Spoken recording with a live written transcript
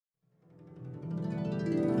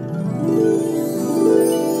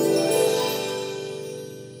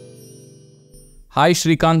Hi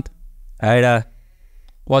Srikanth, Hi,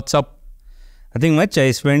 what's up? nothing much.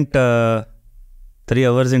 I spent 3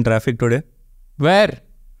 hours in traffic today, Where?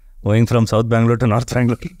 going from South Bangalore to North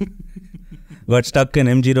Bangalore. Got stuck in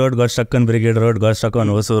MG Road, got stuck on Brigade Road, got stuck on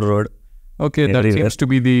Hosur Road. Okay, that Everywhere. seems to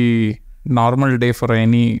be the normal day for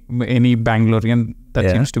any Bangalorean. That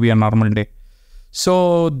Yeah. seems to be a normal day. So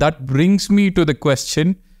that brings me to the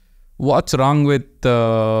question, what's wrong with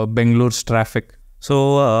Bangalore's traffic?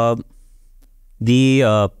 So, the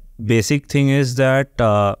basic thing is that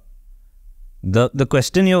the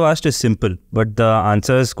question you asked is simple, but the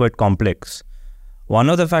answer is quite complex. One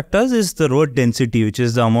of the factors is the road density, which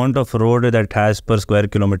is the amount of road that it has per square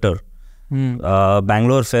kilometer.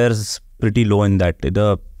 Bangalore fares pretty low in that.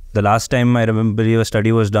 The last time I remember a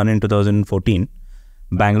study was done in 2014.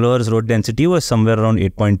 Bangalore's road density was somewhere around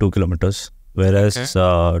 8.2 kilometers, whereas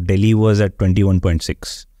Delhi was at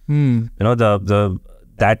 21.6. You know,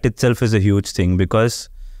 that itself is a huge thing, because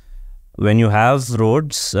when you have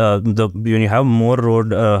roads, when you have more road,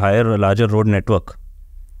 larger road network,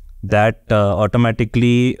 that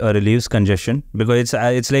automatically relieves congestion, because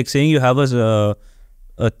it's like saying you have a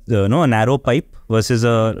narrow pipe versus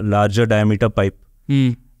a larger diameter pipe.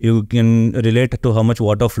 You can relate to how much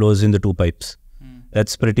water flows in the two pipes.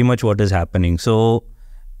 That's pretty much what is happening. So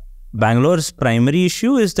Bangalore's primary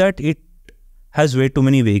issue is that it has way too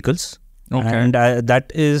many vehicles. And that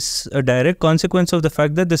is a direct consequence of the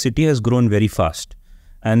fact that the city has grown very fast.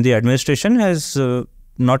 And the administration has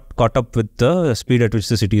not caught up with the speed at which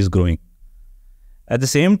the city is growing. At the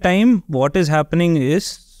same time, what is happening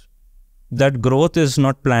is that growth is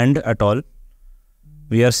not planned at all.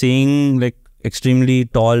 We are seeing like extremely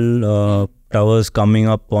tall towers coming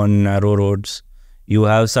up on narrow roads.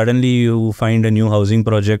 Suddenly you find a new housing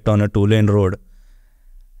project on a 2-lane road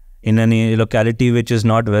in a locality which is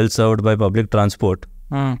not well served by public transport.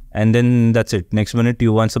 And then that's it. Next minute,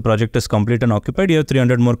 once the project is complete and occupied, you have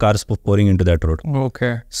 300 more cars pouring into that road.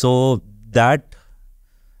 Okay. So that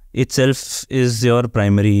itself is your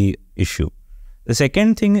primary issue. The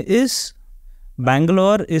second thing is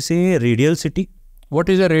Bangalore is a radial city. What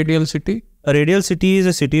is a radial city? A radial city is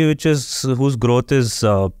a city whose growth is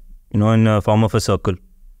in a form of a circle.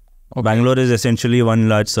 Bangalore is essentially one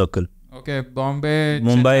large circle. Okay,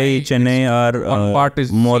 Mumbai, Chennai are one part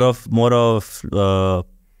is more of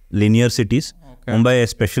linear cities. Okay. Mumbai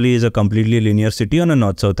especially is a completely linear city on a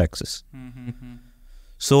north-south axis.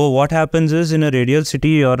 So what happens is, in a radial city,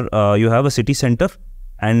 you have a city center,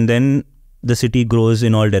 and then the city grows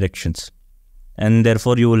in all directions. And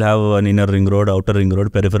therefore, you will have an inner ring road, outer ring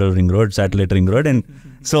road, peripheral ring road, satellite ring road, and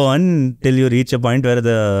so on, till you reach a point where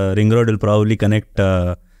the ring road will probably connect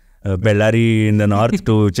Bellary in the north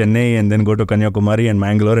to Chennai, and then go to Kanyakumari and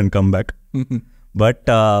Mangalore and come back. But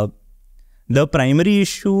the primary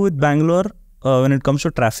issue with Bangalore when it comes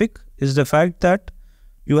to traffic is the fact that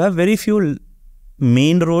you have very few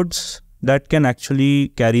main roads that can actually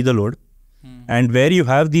carry the load. And where you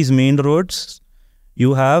have these main roads,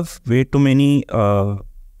 you have way too many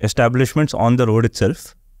establishments on the road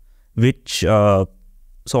itself, so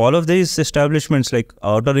all of these establishments, like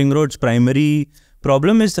outer ring roads, primary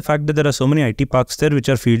problem is the fact that there are so many IT parks there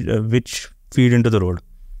which feed into the road.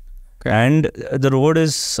 Okay. And the road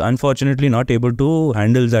is unfortunately not able to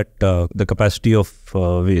handle that the capacity of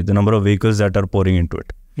the number of vehicles that are pouring into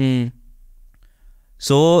it.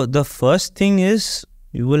 So the first thing is,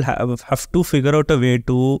 you will have to figure out a way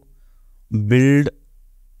to build.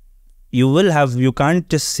 You can't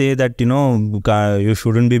just say that you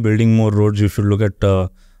shouldn't be building more roads, you should look at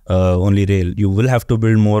only rail. You will have to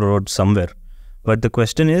build more roads somewhere. But the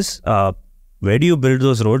question is, where do you build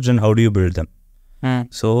those roads and how do you build them?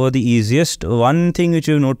 So the easiest one thing which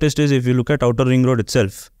you've noticed is, if you look at outer ring road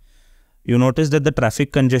itself, you notice that the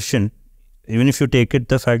traffic congestion, even if you take it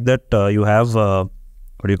the fact that you have the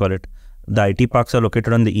IT parks are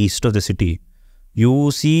located on the east of the city, you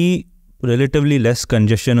see relatively less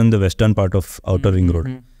congestion on the western part of outer ring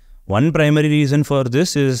road. One primary reason for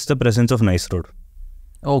this is the presence of Nice Road,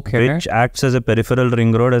 which acts as a peripheral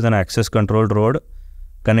ring road, as an access controlled road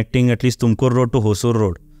connecting at least Tumkur Road to Hosur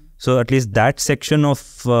Road. So at least that section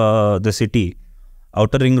of the city,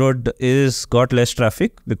 outer ring road, is got less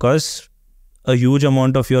traffic because a huge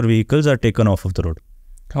amount of your vehicles are taken off of the road.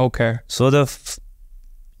 Okay. So the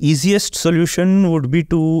easiest solution would be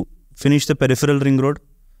to finish the peripheral ring road,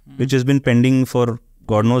 which has been pending for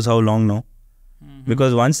God knows how long now.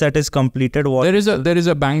 Because once that is completed, there is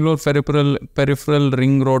a Bangalore peripheral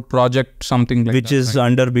ring road project, something like which that, is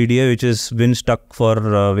under BDA, which has been stuck for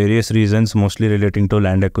various reasons, mostly relating to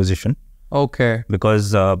land acquisition. Okay.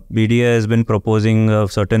 Because BDA has been proposing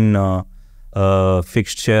certain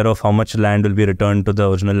fixed share of how much land will be returned to the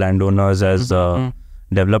original landowners as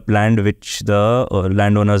developed land, which the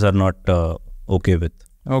landowners are not okay with.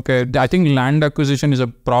 Okay, I think land acquisition is a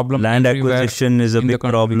problem. Land acquisition is a big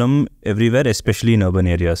problem everywhere, especially in urban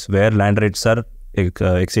areas where land rates are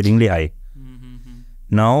exceedingly high.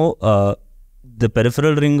 Now, the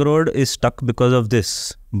peripheral ring road is stuck because of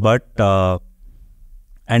this, but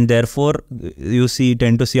and therefore you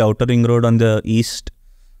tend to see outer ring road on the east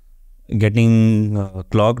getting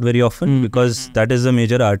clogged very often because that is a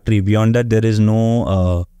major artery. Beyond that, there is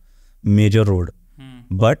no major road.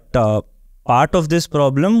 But part of this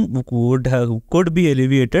problem could be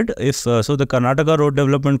alleviated if so the Karnataka Road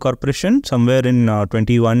Development Corporation somewhere in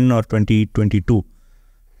 21 or 2022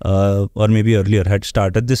 or maybe earlier had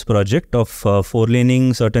started this project of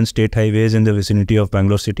four-laning certain state highways in the vicinity of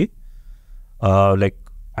Bangalore city. Like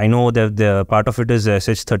I know that the part of it is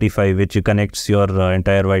SH35, which connects your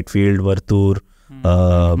entire Whitefield, Vartur,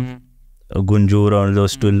 Gunjur, all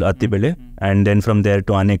those to Attibele, and then from there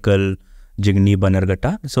to Anekal, Jigni,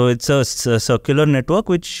 Banarghatta. So it's a circular network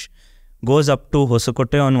which goes up to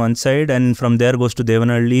Hosakote on one side, and from there goes to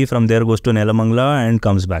Devanhalli, from there goes to Nelamangala and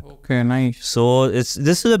comes back. Okay, nice. So this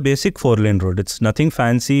is a basic 4-lane road. It's nothing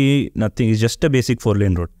fancy, nothing. It's just a basic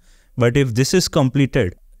 4-lane road. But if this is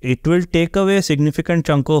completed, it will take away a significant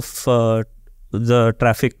chunk of the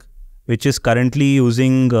traffic, which is currently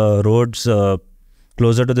using roads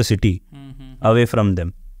closer to the city, away from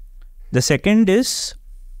them. The second is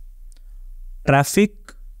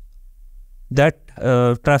traffic.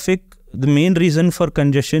 The main reason for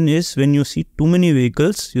congestion is when you see too many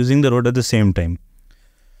vehicles using the road at the same time.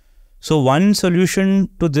 So one solution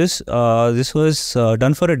to this, this was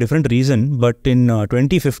done for a different reason, but in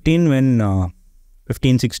 2015 when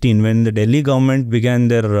 15-16 when the Delhi government began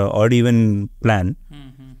their odd-even plan,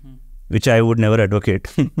 which I would never advocate,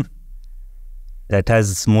 that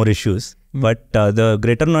has more issues. But the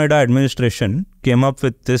Greater Noida administration came up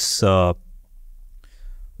with this plan.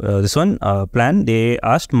 They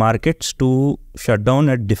asked markets to shut down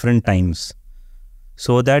at different times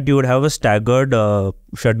so that you would have a staggered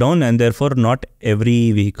shutdown, and therefore not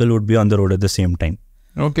every vehicle would be on the road at the same time.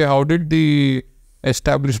 Okay, how did the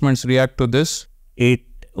establishments react to this? It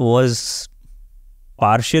was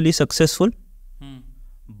partially successful,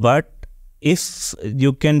 but if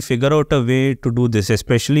you can figure out a way to do this,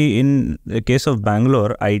 especially in the case of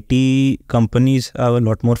Bangalore, IT companies have a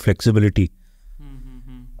lot more flexibility.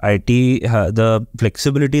 The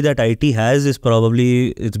flexibility that IT has is probably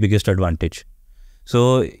its biggest advantage.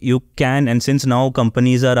 So you can, and since now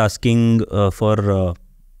companies are asking for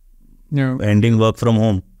ending work from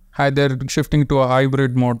home. Hi, they're shifting to a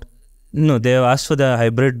hybrid mode. No, they have asked for the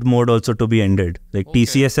hybrid mode also to be ended. Like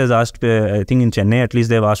TCS has asked, I think in Chennai at least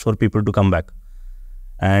they've asked for people to come back.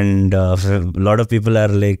 And a lot of people are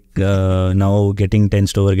like now getting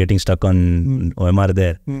tensed over getting stuck on OMR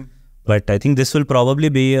there. But I think this will probably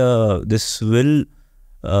be, this will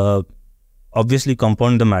obviously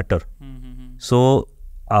compound the matter. So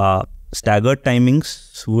staggered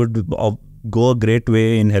timings would go a great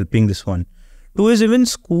way in helping this one. Two is even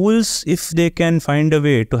schools, if they can find a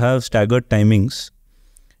way to have staggered timings,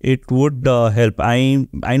 it would help.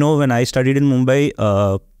 I know when I studied in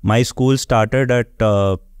Mumbai, my school started at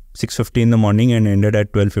 6:50 in the morning and ended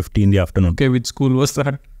at 12:50 in the afternoon. Okay, which school was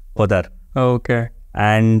that? Podar. Okay.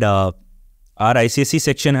 And our ICSE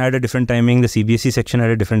section had a different timing, the CBSE section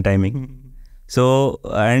had a different timing. So,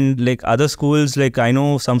 and like other schools, like I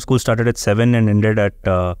know some schools started at 7 and ended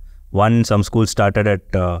at 1, some schools started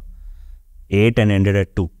at 8 and ended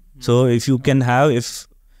at 2. So if you can have, if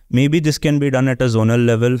maybe this can be done at a zonal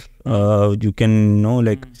level, you can know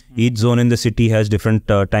like each zone in the city has different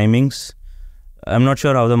timings. I'm not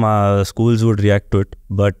sure how the schools would react to it,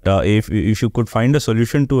 but if you could find a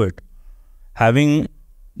solution to it, having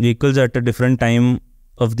vehicles at a different time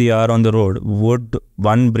of the hour on the road would,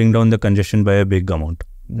 one, bring down the congestion by a big amount.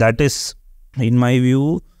 That is, in my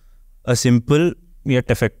view, a simple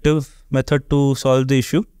yet effective method to solve the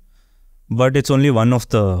issue. But it's only one of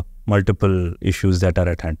the multiple issues that are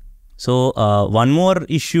at hand. So one more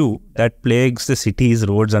issue that plagues the city's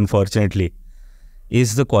roads, unfortunately,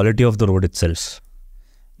 is the quality of the road itself.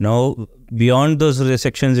 Now, beyond those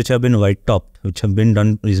sections which have been white-topped, which have been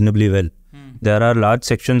done reasonably well, there are large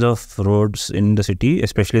sections of roads in the city,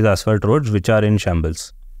 especially the asphalt roads, which are in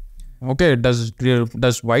shambles. Okay, does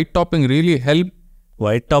white topping really help?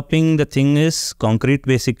 White topping, the thing is, concrete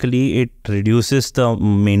basically, it reduces the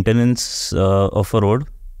maintenance of a road,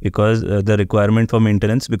 because the requirement for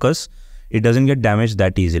maintenance, because it doesn't get damaged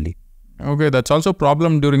that easily. Okay, that's also a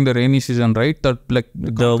problem during the rainy season, right? That like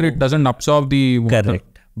the concrete doesn't absorb the water.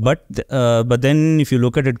 Correct. But then if you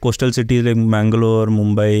look at it, coastal cities like Bangalore,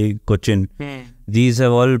 Mumbai, Cochin, these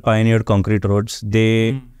have all pioneered concrete roads.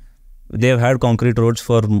 They have had concrete roads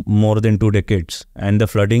for more than 2 decades, and the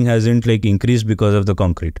flooding hasn't like increased because of the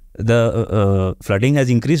concrete. The flooding has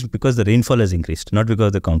increased because the rainfall has increased, not because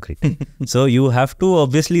of the concrete. So you have to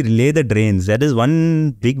obviously lay the drains. That is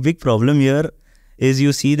one big problem here, is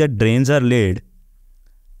you see that drains are laid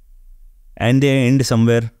and they end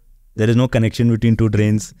somewhere. There is no connection between 2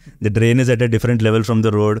 drains. The drain is at a different level from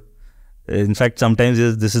the road. In fact,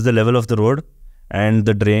 sometimes this is the level of the road, and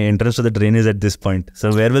the entrance to the drain is at this point.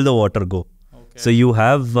 So where will the water go? Okay. So you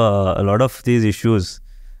have a lot of these issues.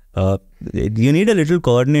 You need a little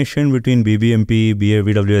coordination between BBMP,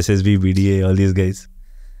 BWSSB, BDA, all these guys.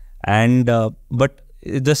 And but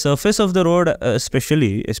the surface of the road,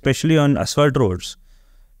 especially on asphalt roads,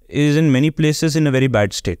 is in many places in a very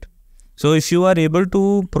bad state. So if you are able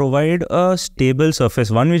to provide a stable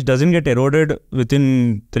surface, one which doesn't get eroded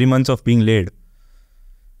within 3 months of being laid,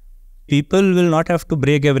 people will not have to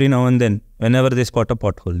brake every now and then whenever they spot a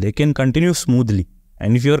pothole. They can continue smoothly.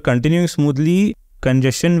 And if you are continuing smoothly,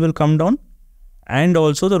 congestion will come down, and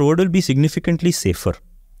also the road will be significantly safer.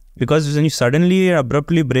 Because when you suddenly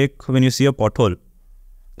abruptly brake when you see a pothole,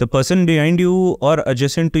 the person behind you or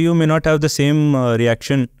adjacent to you may not have the same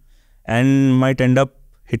reaction and might end up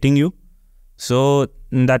hitting you. So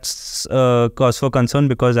that's cause for concern,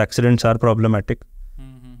 because accidents are problematic.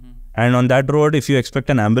 And on that road, if you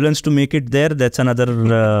expect an ambulance to make it there, that's another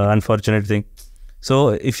unfortunate thing. So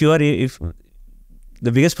if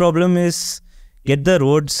the biggest problem is get the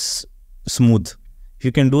roads smooth. If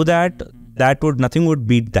you can do that, nothing would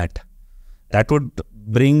beat that. I can't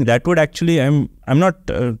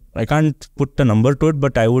put a number to it,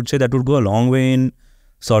 but I would say that would go a long way in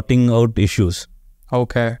sorting out issues.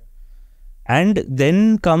 Okay. And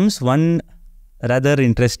then comes one rather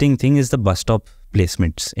interesting thing, is the bus stop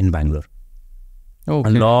placements in Bangalore. Okay.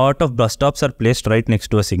 A lot of bus stops are placed right next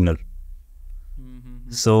to a signal.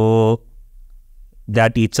 So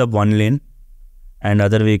that eats up one lane, and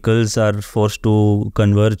other vehicles are forced to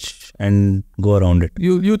converge and go around it.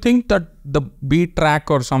 You think that the B-Track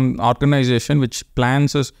or some organization which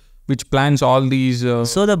plans all these...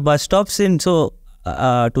 So the bus stops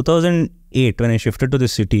 2008, when I shifted to the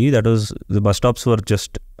city, the bus stops were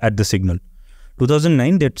just at the signal.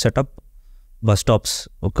 2009, they'd set up bus stops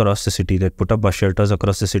across the city. They put up bus shelters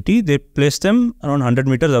across the city. They placed them around 100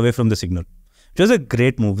 meters away from the signal. It was a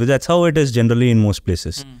great move. That's how it is generally in most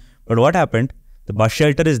places. But what happened? The bus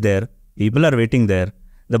shelter is there. People are waiting there.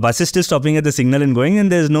 The bus is still stopping at the signal and going,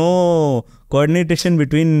 and there's no coordination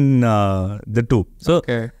between the two. So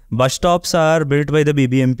bus stops are built by the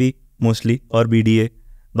BBMP mostly, or BDA.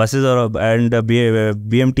 Buses and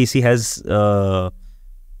BMTC has...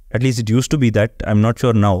 at least it used to be that. I'm not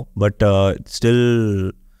sure now, but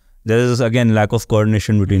still there is again lack of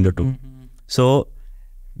coordination between the two. So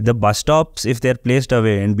the bus stops, if they're placed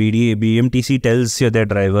away, and BMTC tells their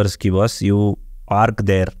drivers, "Ki boss, you park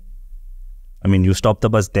there. I mean, you stop the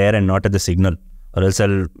bus there and not at the signal, or else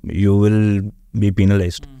you will be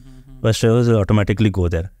penalized." Bus drivers will automatically go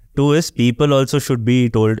there. 2 is, people also should be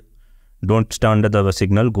told, don't stand at the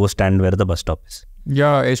signal, go stand where the bus stop is.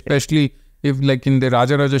 Yeah, especially if like in the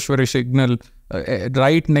Rajarajeshwari signal,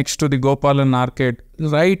 right next to the Gopalan arcade,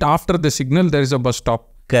 right after the signal, there is a bus stop.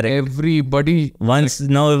 Correct. Everybody...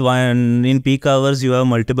 in peak hours, you have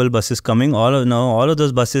multiple buses coming. All of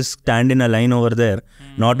those buses stand in a line over there.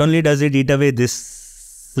 Not only does it eat away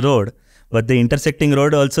this road, but the intersecting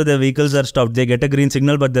road also, the vehicles are stopped. They get a green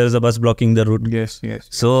signal, but there is a bus blocking the route. Yes.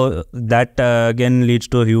 So that again leads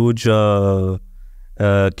to a huge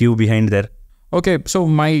queue behind there. Okay, so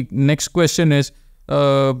my next question is,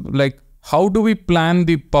 how do we plan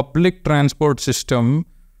the public transport system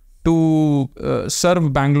to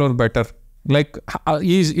serve Bangalore better? Like,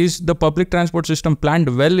 is the public transport system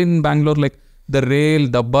planned well in Bangalore? Like the rail,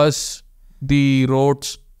 the bus, the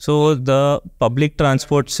roads? So the public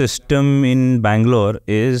transport system in Bangalore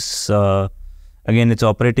is, again, it's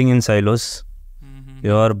operating in silos.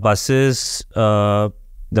 Your buses, the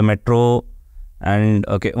metro, and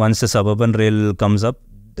once the suburban rail comes up,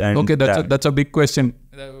 and that's a big question.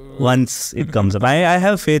 Once it comes up, I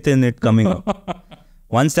have faith in it coming up.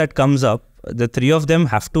 Once that comes up, the 3 of them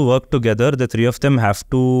have to work together. The 3 of them have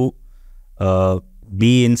to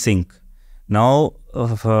be in sync. Now,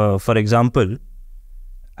 for example,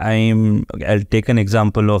 I'll take an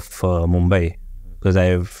example of Mumbai, because I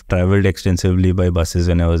have traveled extensively by buses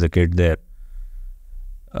when I was a kid there.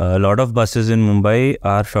 A lot of buses in Mumbai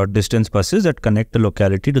are short distance buses that connect the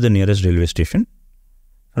locality to the nearest railway station,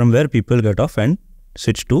 from where people get off and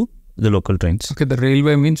switch to the local trains. Okay, the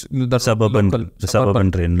railway means the suburban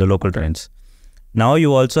train, the local trains. Now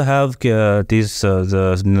you also have these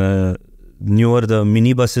the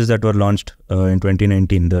mini buses that were launched in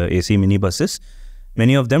 2019, the AC mini buses.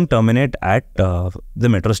 Many of them terminate at the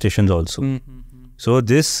metro stations also. So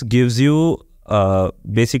this gives you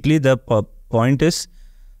basically the point is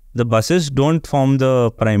the buses don't form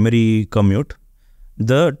the primary commute.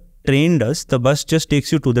 The train does. The bus just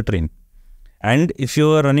takes you to the train. And if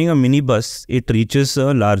you are running a mini bus, it reaches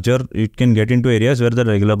a larger, it can get into areas where the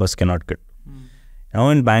regular bus cannot get. Now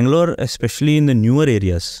in Bangalore, especially in the newer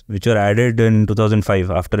areas, which were added in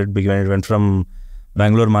 2005, after it went from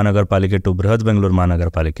Bangalore Mahanagar Palike to Brihad Bangalore Mahanagar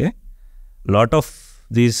Palike, lot of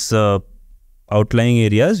these outlying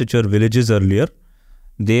areas, which were villages earlier,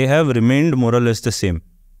 they have remained more or less the same.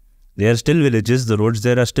 They are still villages, the roads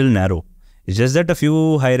there are still narrow. It's just that a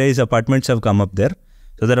few high-rise apartments have come up there.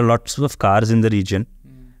 So there are lots of cars in the region.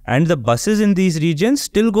 And the buses in these regions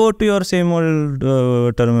still go to your same old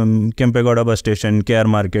Kempegowda bus station, KR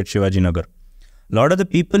Market, Shivaji Nagar. A lot of the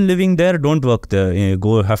people living there don't work there,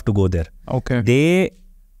 have to go there. Okay. They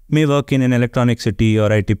may work in an electronic city or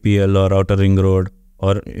ITPL or Outer Ring Road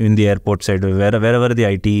or in the airport side, wherever the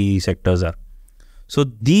IT sectors are. So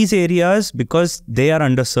these areas, because they are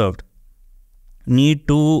underserved, need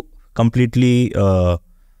to completely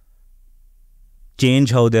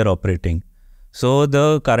change how they're operating. So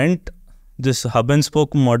the current, this hub and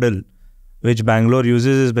spoke model, which Bangalore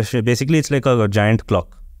uses, is basically it's like a giant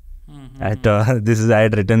clock. I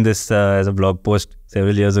had written this as a blog post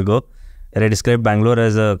several years ago, where I described Bangalore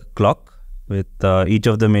as a clock with each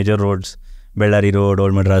of the major roads, Bellary Road,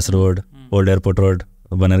 Old Madras Road, Old Airport Road,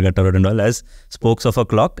 Bannerghatta Road and all, as spokes of a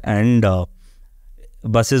clock, and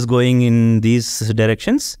buses going in these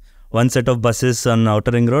directions. One set of buses on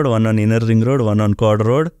Outer Ring Road, one on Inner Ring Road, one on Quad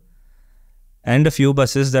Road, and a few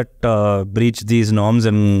buses that breach these norms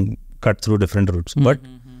and cut through different routes. But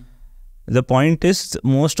the point is,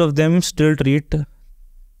 most of them still treat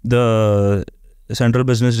the central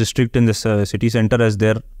business district in this city center as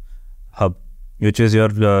their hub, which is your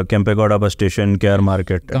Kempegowda bus station, KR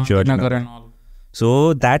Market, Nagar and all.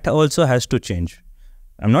 So that also has to change.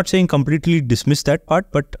 I'm not saying completely dismiss that part,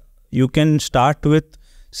 but you can start with,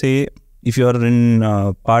 say, if you are in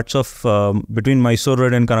parts of between Mysore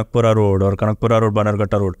Road and Kanakpura Road or Kanakpura Road,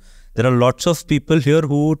 Bannerghatta Road, there are lots of people here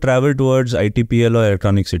who travel towards ITPL or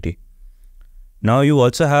Electronic City. Now you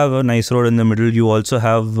also have a nice road in the middle. You also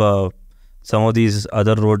have some of these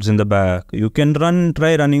other roads in the back. You can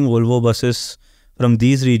try running Volvo buses from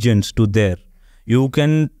these regions to there. You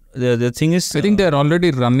can, the thing is, I think they are already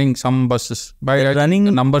running some buses. By running,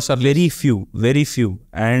 the numbers are very few.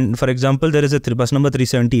 And for example, there is a bus number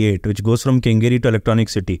 378, which goes from Kengeri to Electronic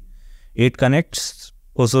City. It connects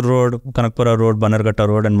Hosur Road, Kanakpura Road, Bannerghatta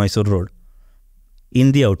Road and Mysore Road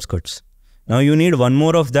in the outskirts. Now you need one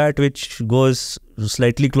more of that which goes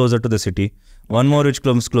slightly closer to the city, one more which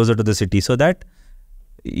comes closer to the city, so that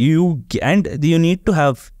you need to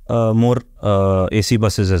have more AC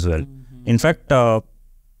buses as well. In fact,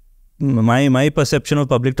 my perception of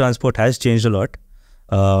public transport has changed a lot.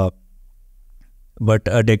 But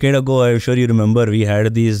a decade ago, I'm sure you remember, we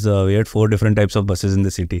had 4 different types of buses in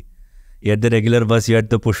the city. You had the regular bus, you had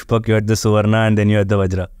the Pushpak, you had the Suvarna, and then you had the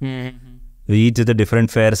Vajra. Each with a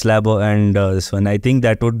different fare slab and this one. I think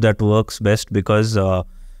that works best because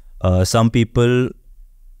some people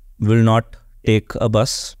will not take a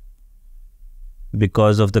bus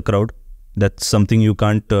because of the crowd. That's something you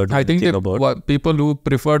can't do I think people who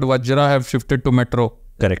preferred Vajra have shifted to metro.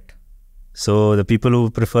 Correct. So the people who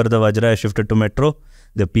prefer the Vajra have shifted to metro.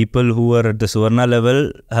 The people who are at the Suvarna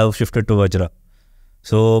level have shifted to Vajra.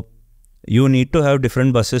 So you need to have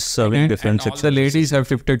different buses serving different sections. All the ladies have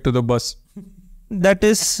shifted to the bus. That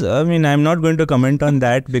is, I mean, I'm not going to comment on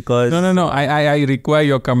that because... No. I require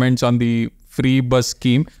your comments on the free bus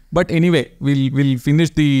scheme. But anyway, we'll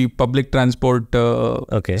finish the public transport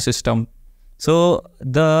system. So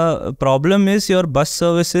the problem is your bus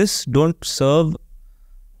services don't serve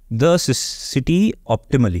the city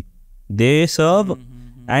optimally. They serve...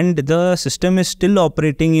 And the system is still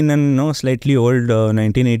operating in a slightly old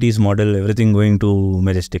 1980s model, everything going to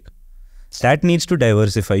Majestic. That needs to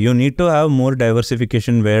diversify. You need to have more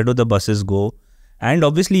diversification. Where do the buses go? And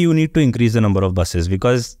obviously you need to increase the number of buses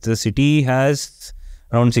because the city has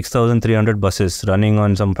around 6,300 buses running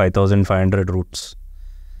on some 5,500 routes.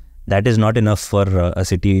 That is not enough for a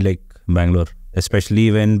city like Bangalore,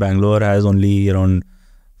 especially when Bangalore has only around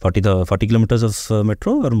 40 kilometers of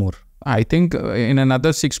metro or more. I think in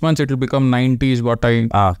another 6 months, it will become 90 is what I...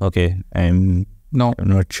 okay. I'm not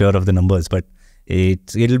sure of the numbers, but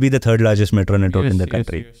it'll be the third largest metro network in the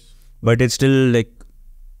country. Yes. but it's still like,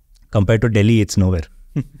 compared to Delhi, it's nowhere.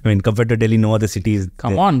 I mean, compared to Delhi, no other city is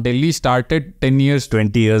Come on, Delhi started 10 years,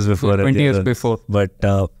 20 years before. 20 years before. But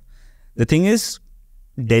the thing is,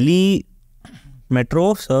 Delhi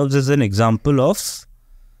Metro serves as an example of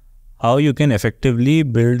how you can effectively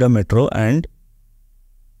build a metro and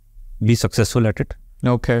be successful at it.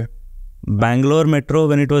 Okay. Bangalore Metro,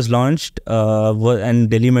 when it was launched, and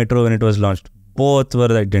Delhi Metro, when it was launched, both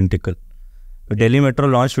were identical. Delhi Metro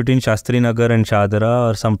launched between Shastri Nagar and Shadara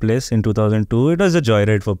or someplace in 2002. It was a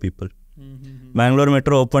joyride for people. Bangalore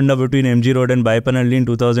Metro opened up between MG Road and Baipanalli in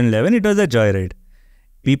 2011. It was a joyride.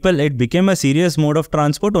 It became a serious mode of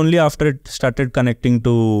transport only after it started connecting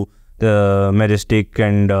to the Majestic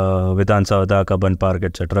and Vidhan Sauda, Kaban Park,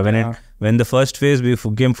 etc. When the first phase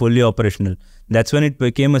became fully operational, that's when it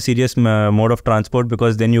became a serious mode of transport,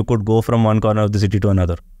 because then you could go from one corner of the city to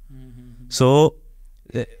another. So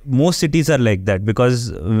most cities are like that,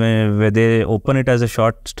 because when they open it as a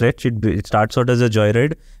short stretch, it starts out as a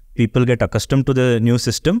joyride. People get accustomed to the new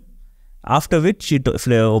system, after which it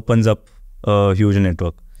opens up a huge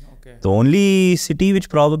network. Okay. The only city which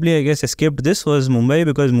probably, I guess, escaped this was Mumbai,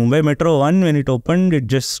 because Mumbai Metro 1, when it opened, it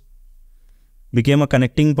just became a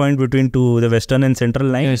connecting point between the western and central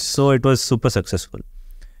lines. Yes. So it was super successful.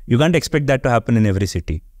 You can't expect that to happen in every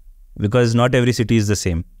city, because not every city is the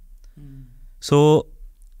same. So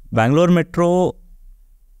Bangalore Metro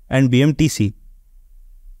and BMTC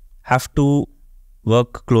have to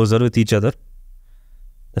work closer with each other.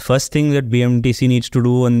 The first thing that BMTC needs to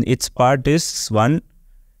do on its part is, one,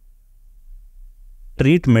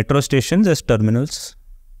 treat metro stations as terminals.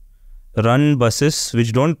 Run buses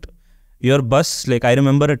which don't... Your bus, like I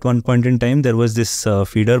remember at one point in time, there was this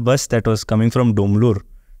feeder bus that was coming from Bengaluru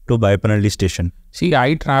to Baipanalli station. See,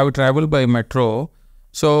 I travel by metro.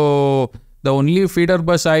 So the only feeder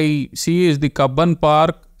bus I see is the Kaban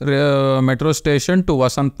Park metro station to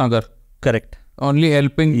Vasant Nagar. Correct. Only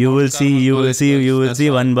helping. You will see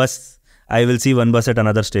one bus. I will see one bus at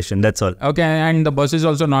another station. That's all. Okay, and the bus is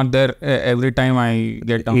also not there every time I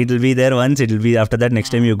get down. It will be there once. It will be after that. Next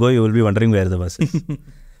time you go, you will be wondering where the bus is.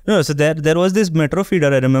 No, so there was this metro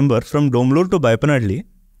feeder, I remember, from Bengaluru to Baipanalli.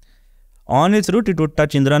 On its route, it would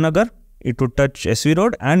touch Indiranagar, it would touch SV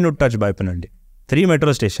Road, and it would touch Baipanalli. 3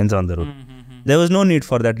 metro stations on the route. There was no need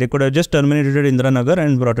for that. They could have just terminated at Indiranagar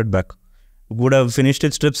and brought it back. Would have finished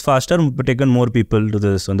its trips faster, but taken more people to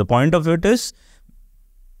this one. The point of it is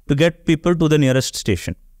to get people to the nearest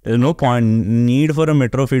station. There is no need for a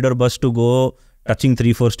metro feeder bus to go touching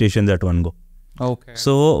 3-4 stations at one go. Okay.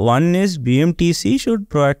 So one is BMTC should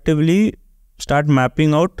proactively start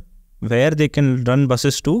mapping out where they can run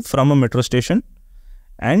buses to from a metro station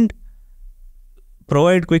and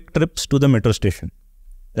provide quick trips to the metro station.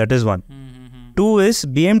 That is one. 2 is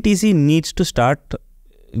BMTC needs to start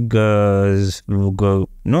its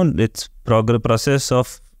process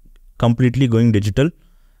of completely going digital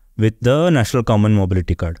with the National Common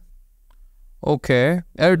Mobility Card. Okay.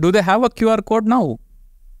 Do they have a QR code now?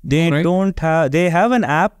 They don't have. They have an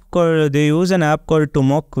app called. They use an app called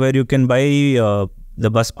Tumok, where you can buy the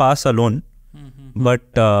bus pass alone.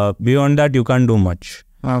 But beyond that, you can't do much.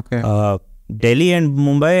 Okay. Delhi and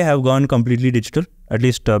Mumbai have gone completely digital. At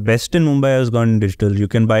least Best in Mumbai has gone digital. You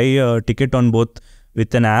can buy a ticket on both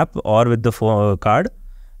with an app or with the card.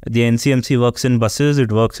 The NCMC works in buses.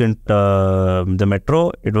 It works in the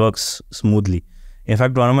metro. It works smoothly. In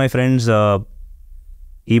fact, one of my friends,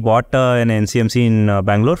 he bought an NCMC in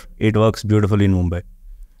Bangalore. It works beautifully in Mumbai.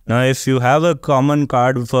 Now, if you have a common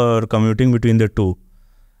card for commuting between the two,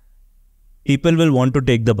 people will want to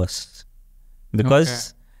take the bus,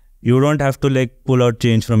 because you don't have to like pull out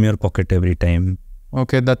change from your pocket every time.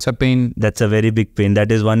 Okay, that's a pain. That's a very big pain.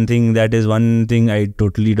 That is one thing I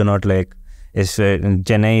totally do not like. In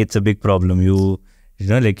Chennai, it's a big problem. You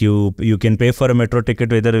can pay for a metro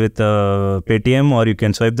ticket either with Paytm, or you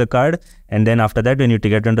can swipe the card, and then after that, when you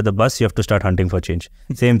get onto the bus, you have to start hunting for change.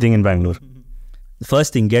 Same thing in Bangalore.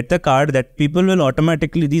 First thing, get the card that people will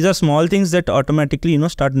automatically. These are small things that automatically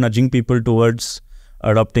start nudging people towards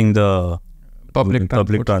adopting the public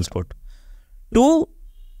transport. 2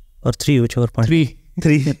 or 3, whichever point. 3.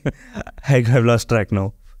 I've lost track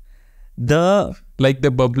now. Like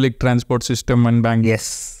the public transport system in Bangalore.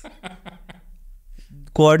 Yes.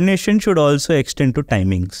 Coordination should also extend to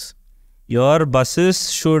timings. Your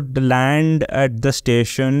buses should land at the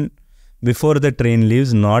station before the train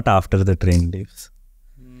leaves, not after the train leaves.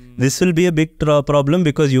 This will be a big problem,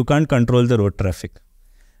 because you can't control the road traffic.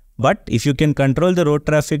 But if you can control the road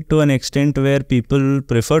traffic to an extent where people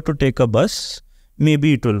prefer to take a bus,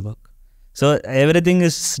 maybe it will work. So everything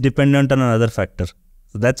is dependent on another factor.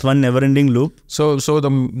 So that's one never-ending loop. So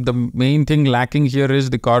the main thing lacking here is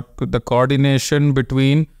the coordination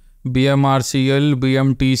between BMRCL,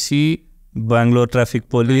 BMTC, Bangalore Traffic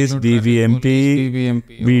Police, BBMP,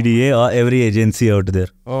 BDA, or every agency out there.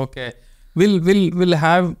 Okay. Will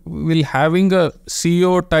having a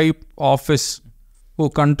CEO type office who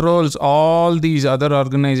controls all these other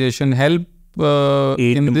organizations help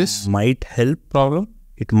in this? It might help. Problem?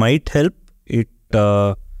 It might help.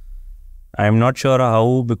 I'm not sure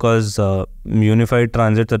how, because unified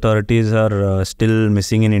transit authorities are still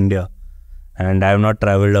missing in India, and I have not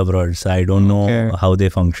traveled abroad, so I don't know how they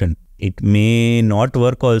function. It may not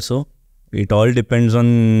work also. It all depends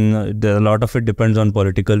on, a lot of it depends on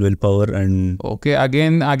political willpower and... Okay,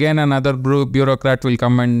 again another bureaucrat will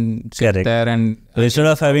come and sit there and... So instead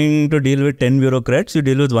of having to deal with 10 bureaucrats, you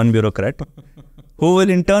deal with one bureaucrat who will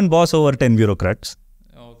in turn boss over 10 bureaucrats.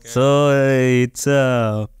 Okay. So it's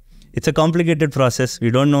a complicated process.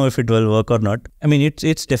 We don't know if it will work or not. I mean,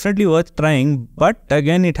 it's definitely worth trying, but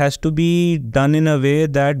again, it has to be done in a way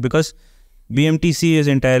that, because BMTC is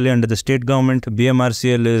entirely under the state government,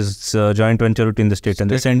 BMRCL is joint venture between the state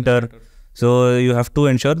and the center. So you have to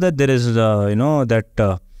ensure that there is,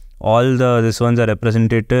 that all this ones are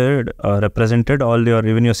represented,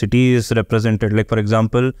 even your city is represented. Like for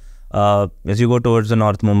example, as you go towards the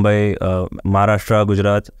north, Mumbai, Maharashtra,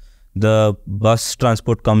 Gujarat, the bus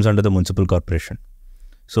transport comes under the municipal corporation.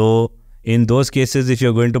 So in those cases, if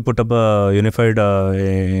you're going to put up a unified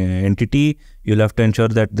entity, you'll have to ensure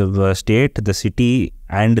that the state, the city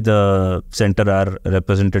and the center are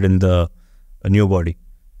represented in the new body.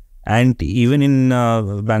 And even in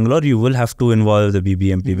Bangalore, you will have to involve the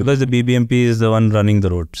BBMP because the BBMP is the one running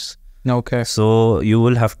the roads. Okay. So you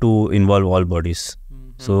will have to involve all bodies.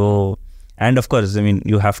 So, and of course, I mean,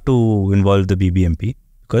 you have to involve the BBMP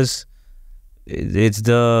because it's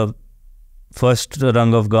the first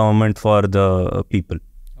rung of government for the people.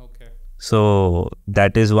 Okay. So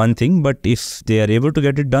that is one thing, but if they are able to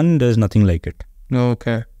get it done, there's nothing like it.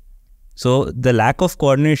 Okay. So the lack of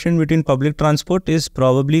coordination between public transport is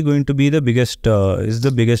probably going to be the biggest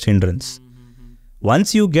hindrance.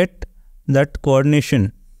 Once you get that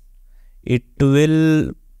coordination, it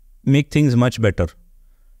will make things much better.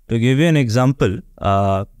 To give you an example,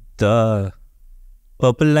 the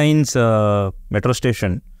Purple Line's metro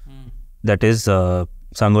station, that is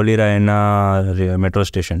Sangoli Rayana metro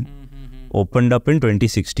station, opened up in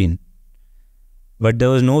 2016. But there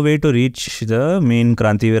was no way to reach the main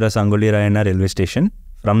Krantivira Sangoli Rayana railway station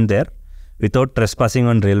from there without trespassing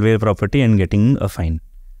on railway property and getting a fine.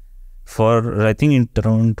 For, I think, in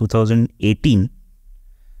around 2018,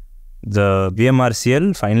 the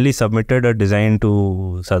BMRCL finally submitted a design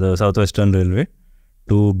to Southwestern Railway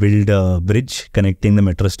to build a bridge connecting the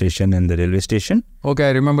metro station and the railway station. Okay,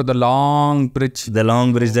 I remember the long bridge. The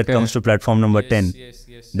long bridge that comes to platform number 10.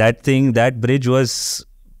 Yes. That bridge was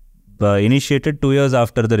initiated 2 years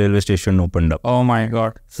after the railway station opened up. Oh my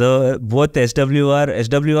God. So both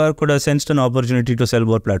SWR could have sensed an opportunity to sell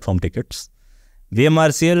more platform tickets.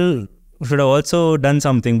 BMRCL should have also done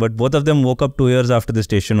something, but both of them woke up 2 years after the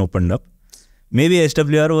station opened up. Maybe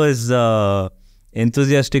SWR was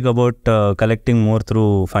enthusiastic about collecting more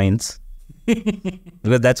through fines.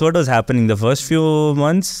 Because that's what was happening. The first few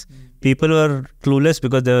months, people were clueless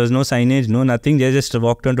because there was no signage, no nothing. They just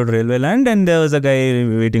walked onto the railway land and there was a guy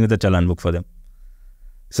waiting with a challan book for them.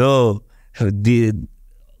 So the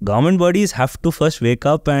government bodies have to first wake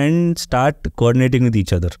up and start coordinating with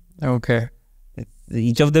each other. Okay.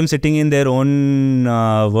 Each of them sitting in their own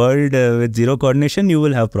world with zero coordination, you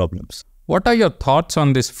will have problems. What are your thoughts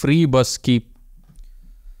on this free bus scheme?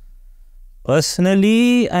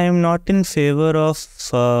 Personally, I am not in favor of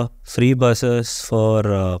free buses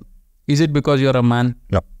for... Is it because you're a man?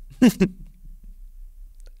 No.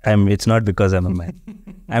 It's not because I'm a man.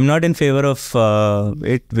 I'm not in favor of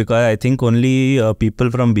it because I think only people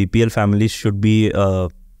from BPL families should be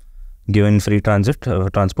given free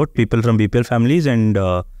transport. People from BPL families and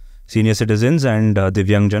senior citizens and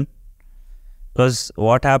Divyangjan. Because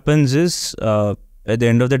what happens is, at the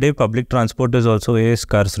end of the day, public transport is also a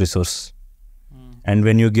scarce resource. And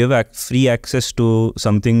when you give free access to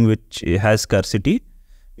something which has scarcity,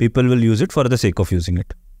 people will use it for the sake of using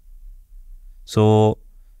it. So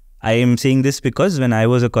I am saying this because when I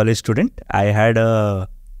was a college student, I had a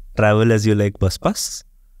travel as you like bus pass,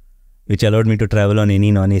 which allowed me to travel on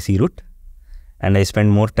any non-AC route. And I spent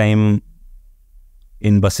more time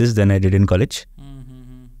in buses than I did in college.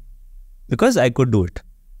 Because I could do it.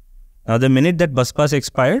 Now the minute that bus pass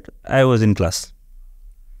expired, I was in class.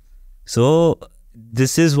 So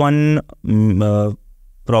this is one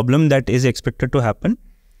problem that is expected to happen.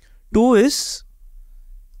 Two is,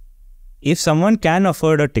 if someone can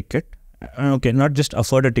afford a ticket, okay, not just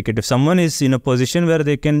afford a ticket, if someone is in a position where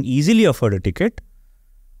they can easily afford a ticket,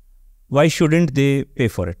 why shouldn't they pay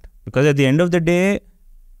for it? Because at the end of the day,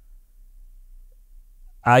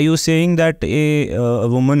 are you saying that a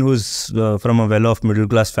woman who's from a well-off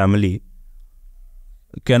middle-class family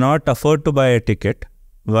cannot afford to buy a ticket,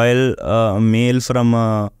 while a male from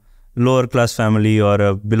a lower-class family or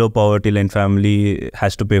a below-poverty line family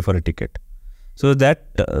has to pay for a ticket? So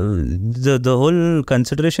that the whole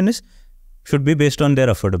consideration should be based on their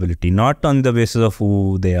affordability, not on the basis of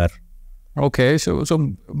who they are. Okay, so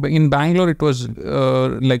in Bangalore it was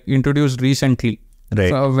like introduced recently,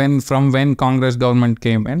 right? From when Congress government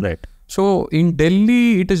came in, right? So in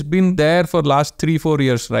Delhi it has been there for last 3-4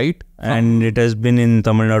 years, right? And it has been in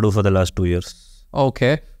Tamil Nadu for the last 2 years.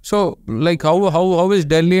 Okay, so like how is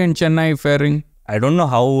Delhi and Chennai faring? I don't know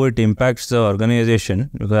how it impacts the organization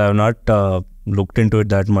because I have not looked into it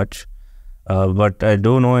that much. But I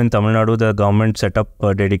do know in Tamil Nadu the government set up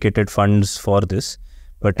dedicated funds for this.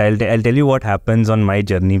 But I'll tell you what happens on my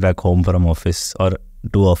journey back home from office or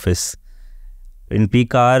to office. In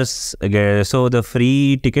peak hours, so the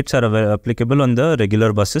free tickets are applicable on the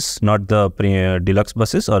regular buses, not the deluxe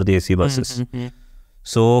buses or the AC buses. Mm-hmm.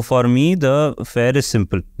 So for me, the fare is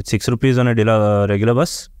simple. It's 6 rupees on a regular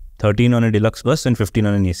bus, 13 on a deluxe bus and 15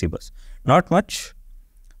 on an AC bus. Not much.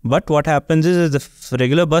 But what happens is the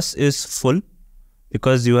regular bus is full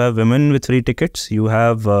because you have women with free tickets, you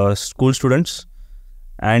have school students,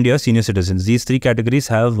 and your senior citizens. These three categories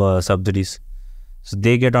have subsidies. So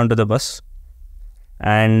they get onto the bus,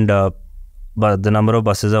 and but the number of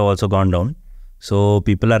buses have also gone down. So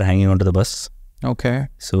people are hanging onto the bus. Okay.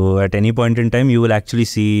 So at any point in time, you will actually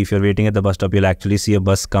see, if you're waiting at the bus stop, you'll actually see a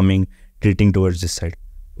bus coming, tilting towards this side,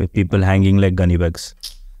 with people hanging like gunny bags.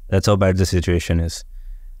 That's how bad the situation is.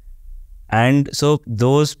 And so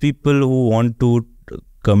those people who want to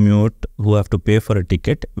commute, who have to pay for a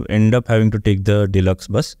ticket, end up having to take the deluxe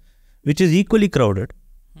bus, which is equally crowded.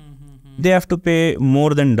 They have to pay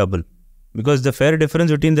more than double because the fare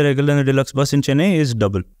difference between the regular and the deluxe bus in Chennai is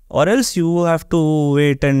double. Or else you have to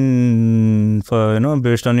wait and for,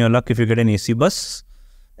 based on your luck, if you get an AC bus,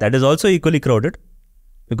 that is also equally crowded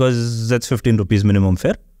because that's 15 rupees minimum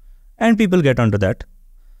fare and people get onto that.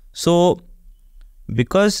 So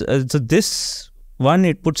because so this one,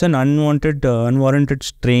 it puts an unwarranted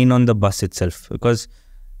strain on the bus itself because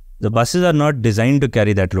the buses are not designed to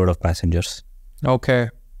carry that load of passengers. Okay.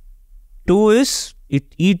 Two is, it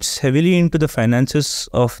eats heavily into the finances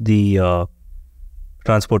of the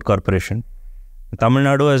transport corporation. Tamil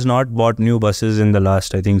Nadu has not bought new buses in the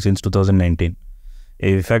last, I think, since 2019.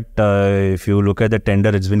 In fact, if you look at the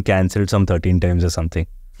tender, it's been cancelled some 13 times or something.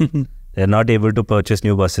 They're not able to purchase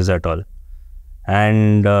new buses at all.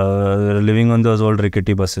 And living on those old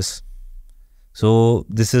rickety buses. So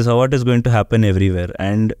this is what is going to happen everywhere.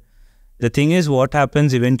 And the thing is, what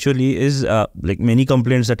happens eventually is like many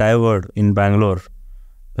complaints that I have heard in Bangalore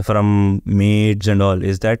from maids and all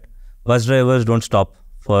is that bus drivers don't stop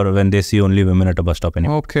for when they see only women at a bus stop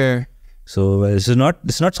anymore. Okay. So it's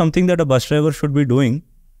not something that a bus driver should be doing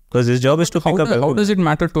because his job is to pick up. How does it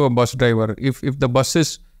matter to a bus driver if the bus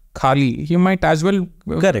is khali? He might as well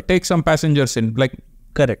take some passengers in.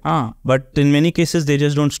 Correct. But in many cases they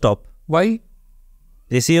just don't stop. Why?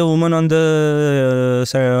 They see a woman on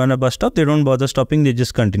a bus stop, they don't bother stopping, they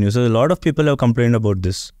just continue. So a lot of people have complained about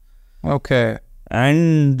this. Okay.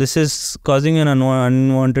 And this is causing an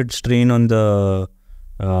unwanted strain on the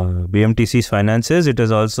BMTC's finances. It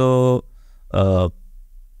is also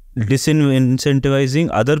disincentivizing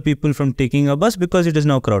other people from taking a bus because it is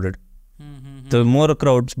now crowded. The more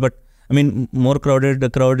crowds, but I mean, the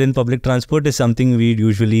crowd in public transport is something we'd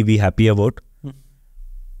usually be happy about.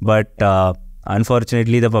 But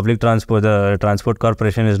unfortunately, the transport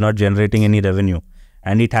corporation is not generating any revenue.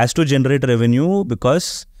 And it has to generate revenue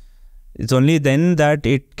because it's only then that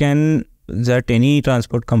any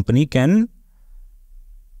transport company can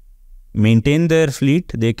maintain their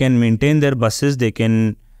fleet, they can maintain their buses, they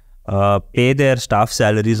can pay their staff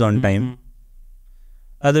salaries on time.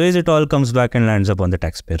 Otherwise, it all comes back and lands up on the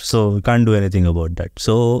taxpayer. So we can't do anything about that.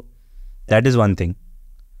 So that is one thing.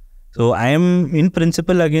 So I am in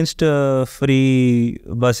principle against free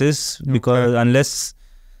buses because unless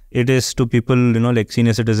it is to people, like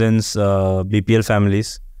senior citizens, BPL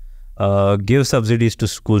families, give subsidies to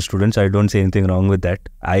school students. I don't say anything wrong with that.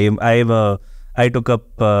 I took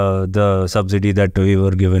up the subsidy that we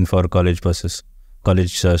were given for college buses,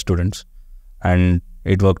 college students, and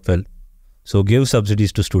it worked well. So give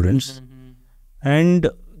subsidies to students and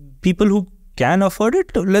people who can afford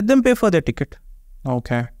it, let them pay for their ticket.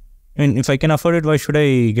 Okay. I mean, if I can afford it, why should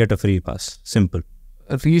I get a free pass? Simple.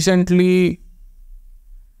 Recently,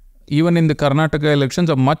 even in the Karnataka elections,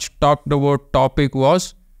 a much talked about topic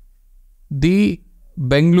was the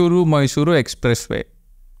Bengaluru-Mysore expressway.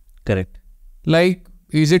 Correct. Like,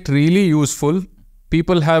 is it really useful?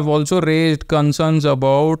 People have also raised concerns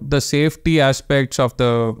about the safety aspects of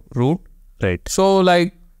the route. Right. So,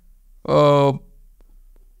 like,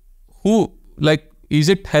 is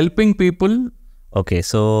it helping people? Okay,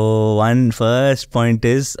 so one first point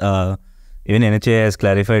is, even NHA has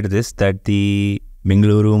clarified this, that the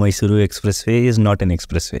Bengaluru-Mysore expressway is not an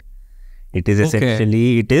expressway. It is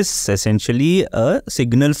essentially a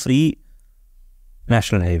signal-free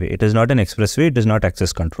national highway. It is not an expressway. It is not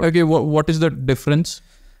access control. Okay, what is the difference?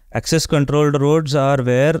 Access controlled roads are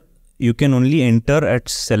where you can only enter at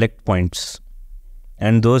select points,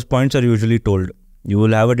 and those points are usually tolled. You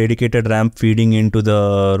will have a dedicated ramp feeding into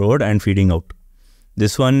the road and feeding out.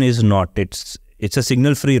 This one is not. It's a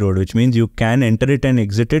signal-free road, which means you can enter it and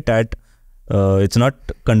exit it at. It's not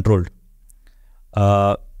controlled.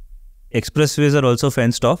 Expressways are also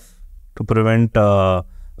fenced off to prevent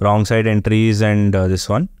wrong side entries and this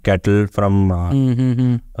one cattle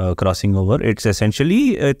from crossing over. It's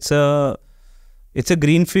essentially it's a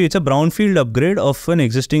greenfield. It's a brownfield upgrade of an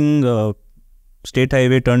existing state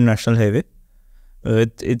highway turned national highway.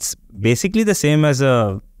 It's basically the same as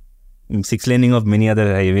a 6-laning of many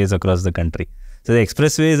other highways across the country. So the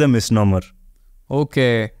expressway is a misnomer.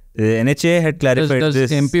 Okay. The NHA had clarified does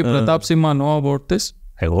this. MP Pratap Simha know about this?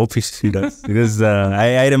 I hope he does. Because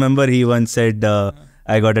I remember he once said,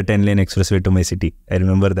 I got a 10-lane expressway to my city. I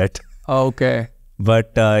remember that. Okay.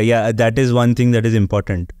 But yeah, that is one thing that is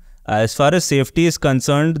important. As far as safety is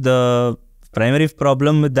concerned, the primary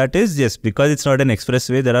problem with that is, yes, because it's not an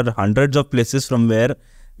expressway, there are hundreds of places from where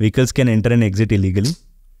vehicles can enter and exit illegally.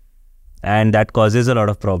 And that causes a lot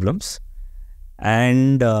of problems.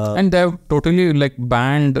 And they have totally like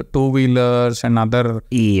banned two-wheelers and other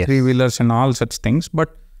three-wheelers and all such things,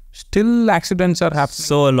 but still accidents are happening.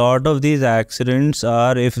 So a lot of these accidents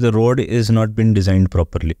are if the road is not been designed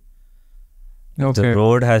properly. Okay.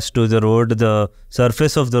 The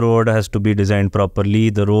surface of the road has to be designed properly.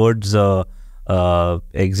 The road's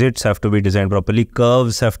exits have to be designed properly.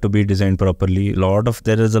 Curves have to be designed properly.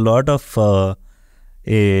 There is a lot of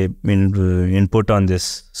input on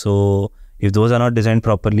this. So if those are not designed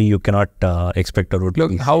properly, you cannot expect a road.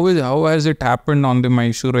 Look, how has it happened on the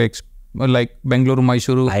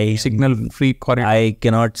Bengaluru-Mysore signal-free corridor? I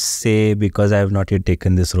cannot say because I have not yet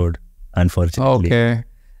taken this road, unfortunately. Okay.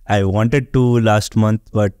 I wanted to last month,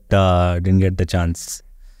 but didn't get the chance.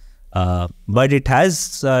 But it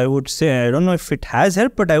has, I would say, I don't know if it has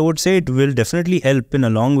helped, but I would say it will definitely help in a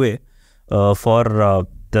long way for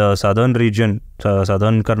the southern region,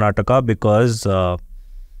 southern Karnataka, because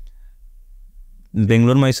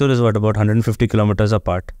Bengaluru-Mysore is about 150 kilometers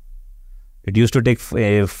apart. It used to take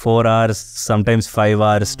 4 hours, sometimes 5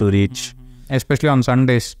 hours to reach. Especially on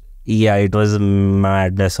Sundays. Yeah, it was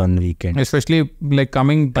madness on weekends. Especially like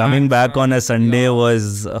coming back on a Sunday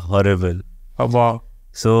was horrible. Oh, wow.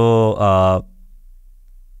 So,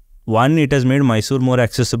 one, it has made Mysore more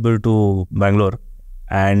accessible to Bangalore,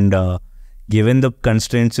 and given the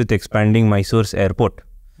constraints with expanding Mysore's airport,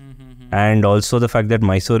 and also the fact that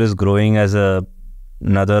Mysore is growing as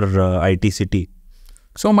another IT city.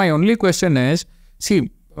 So my only question is,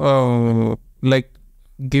 see, like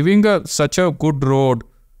giving such a good road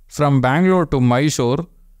from Bangalore to Mysore,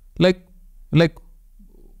 like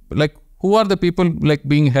who are the people like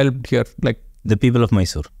being helped here? Like the people of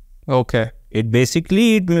Mysore. Okay. It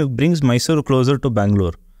brings Mysore closer to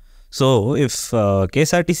Bangalore. So if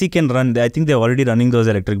KSRTC can run, I think they're already running those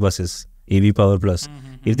electric buses, EV Power Plus.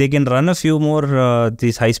 If they can run a few more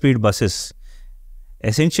these high-speed buses,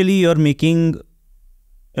 essentially you're making,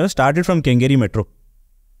 started from Kengeri Metro,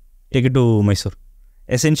 take it to Mysore.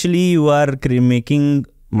 Essentially you are making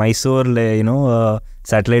Mysore, a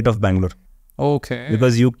satellite of Bangalore. Okay.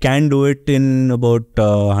 Because you can do it in about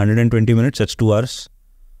 120 minutes, that's 2 hours.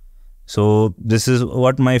 So this is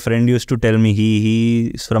what my friend used to tell me.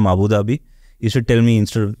 He is from Abu Dhabi. He used to tell me,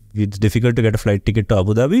 instead it's difficult to get a flight ticket to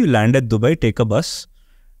Abu Dhabi, you land at Dubai, take a bus,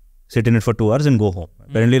 sit in it for 2 hours and go home.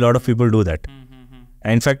 Apparently a lot of people do that.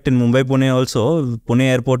 In fact, in Mumbai, Pune also, Pune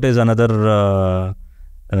airport is another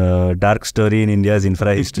dark story in India's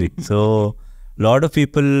infra history. So a lot of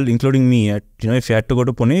people, including me, if you had to go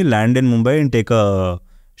to Pune, land in Mumbai and take a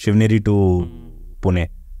Shivneri to Pune.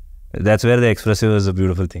 That's where the expressway was a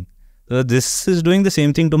beautiful thing. So this is doing the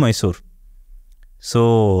same thing to Mysore.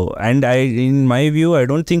 So, and in my view, I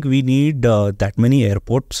don't think we need that many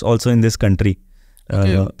airports also in this country.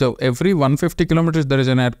 So every 150 kilometers there is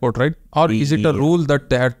an airport, right? Or is it a rule that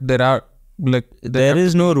there are like there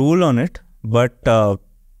is no rule on it, but the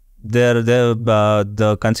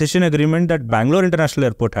concession agreement that Bangalore International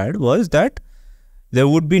Airport had was that there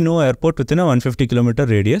would be no airport within a 150 kilometer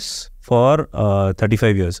radius for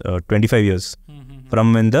 35 years, 25 years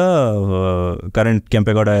from when the current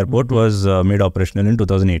Kempegowda airport was made operational in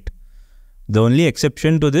 2008. The only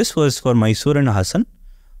exception to this was for Mysore and Hassan,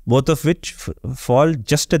 both of which fall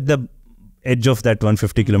just at the edge of that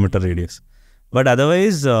 150 kilometer radius. But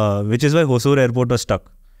otherwise, which is why Hosur airport was stuck.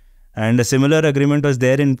 And a similar agreement was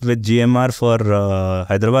there with GMR for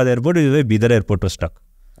Hyderabad airport, which is why Bidar airport was stuck.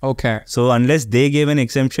 Okay. So unless they gave an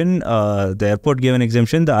exemption, the airport gave an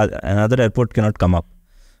exemption, another airport cannot come up.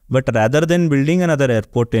 But rather than building another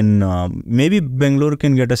airport in, maybe Bengaluru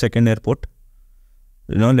can get a second airport.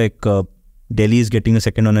 You know, like Delhi is getting a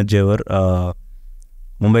second one at Jewar.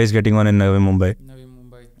 Mumbai is getting one in Navi Mumbai.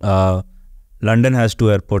 London has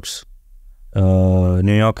 2 airports.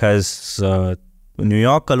 New York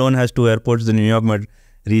alone has 2 airports. The New York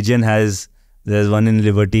region there's one in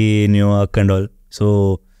Liberty, New York and all.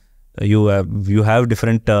 So you have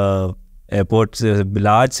different airports.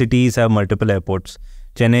 Large cities have multiple airports.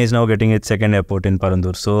 Chennai is now getting its second airport in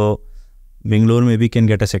Parandur. So Bengaluru maybe can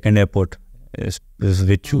get a second airport, which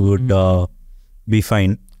would be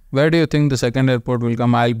fine. Where do you think the second airport will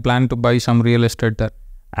come? I'll plan to buy some real estate there.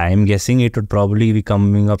 I'm guessing it would probably be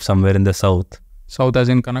coming up somewhere in the south. South as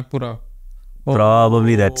in Kanakpura?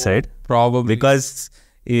 Probably that side. Probably. Because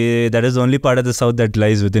that is the only part of the south that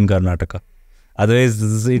lies within Karnataka.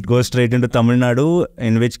 Otherwise, it goes straight into Tamil Nadu,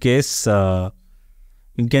 in which case you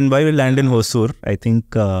can buy land in Hosur. I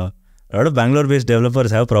think a lot of Bangalore-based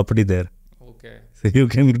developers have property there. Okay. So you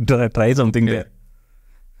can try something there.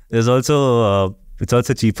 There's also, it's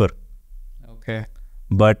also cheaper. Okay.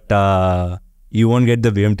 But you won't get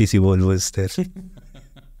the BMTC Volvos there.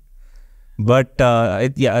 But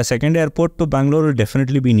a second airport to Bangalore will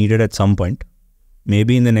definitely be needed at some point.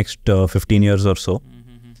 Maybe in the next 15 years or so.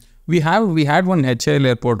 We had one HAL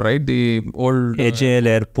airport, right? The old HAL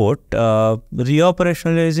airport.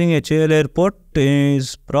 Reoperationalizing HAL airport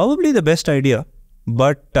is probably the best idea,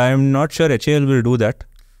 but I'm not sure HAL will do that.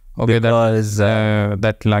 Okay, because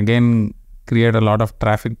that will again create a lot of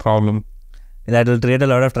traffic problem. That will create a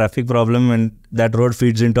lot of traffic problem, and that road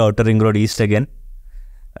feeds into Outer Ring Road East again.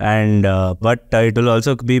 And but it will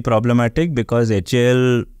also be problematic because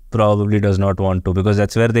HAL probably does not want to, because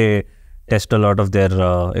that's where they test a lot of their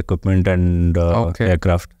equipment and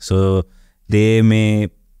aircraft. So they may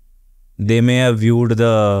have viewed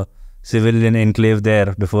the civilian enclave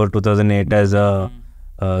there before 2008 as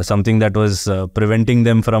something that was preventing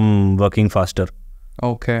them from working faster.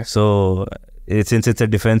 Okay. So since it's a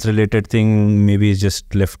defense related thing, maybe it's just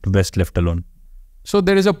best left alone. So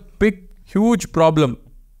there is a huge problem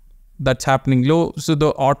that's happening. So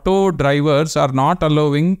the auto drivers are not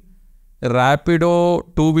allowing Rapido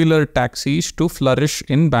two-wheeler taxis to flourish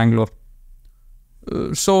in Bangalore.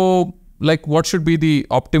 So like, what should be the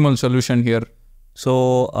optimal solution here?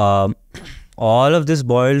 So all of this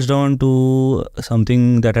boils down to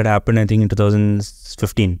something that had happened, I think, in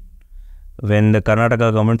 2015, when the Karnataka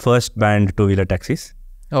government first banned two-wheeler taxis.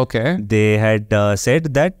 Okay. They had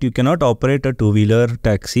said that you cannot operate a two-wheeler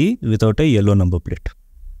taxi without a yellow number plate.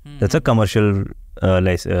 That's a commercial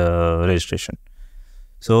registration.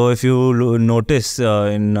 So if you notice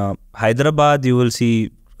in Hyderabad, you will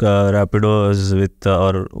see Rapidos with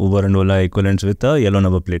or Uber and Ola equivalents with a yellow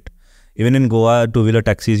number plate. Even in Goa, two-wheeler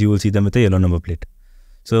taxis, you will see them with a yellow number plate.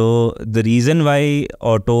 So the reason why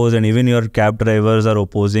autos and even your cab drivers are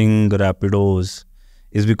opposing Rapidos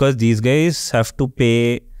is because these guys have to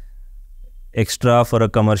pay extra for a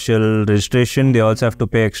commercial registration. They also have to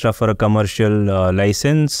pay extra for a commercial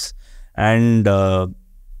license, and all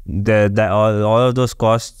of those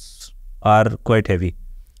costs are quite heavy.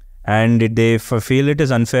 And they feel it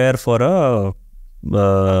is unfair for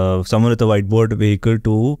someone with a whiteboard vehicle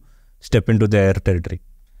to step into their territory,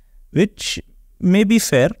 which may be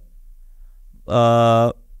fair.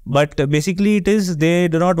 But basically it is, they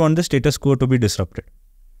do not want the status quo to be disrupted.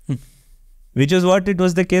 Which is what it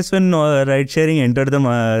was the case when ride sharing entered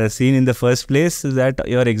the scene in the first place, that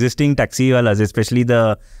your existing taxi walas, especially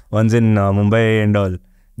the ones in Mumbai and all,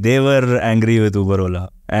 they were angry with Uber, Ola,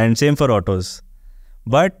 and same for autos.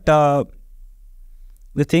 But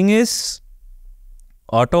the thing is,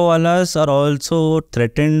 auto walas are also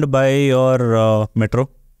threatened by your metro.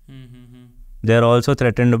 They are also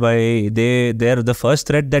threatened by, the first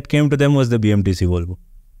threat that came to them was the BMTC Volvo.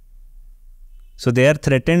 So they are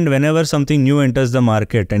threatened whenever something new enters the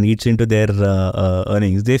market and eats into their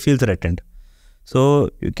earnings. They feel threatened. So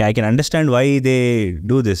I can understand why they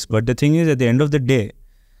do this. But the thing is, at the end of the day,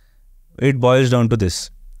 it boils down to this.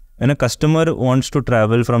 When a customer wants to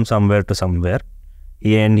travel from somewhere to somewhere,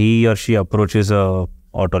 he or she approaches a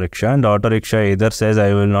auto rickshaw, and the auto rickshaw either says,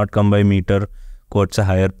 I will not come by meter, quotes a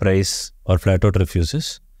higher price, or flat out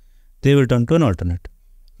refuses, they will turn to an alternative.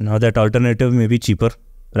 Now that alternative may be cheaper.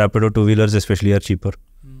 Rapido two-wheelers especially are cheaper.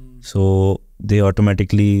 So they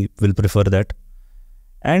automatically will prefer that.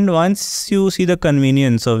 And once you see the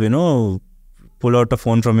convenience of, pull out a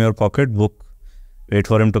phone from your pocket, book, wait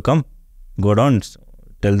for him to come, go down,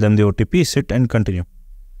 tell them the OTP, sit and continue.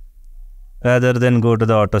 Rather than go to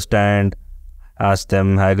the auto stand, ask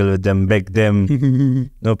them, haggle with them, beg them,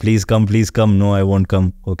 no, please come, no, I won't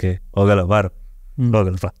come. Okay,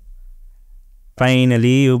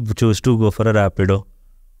 finally you choose to go for a Rapido.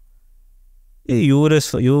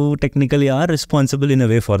 You technically are responsible in a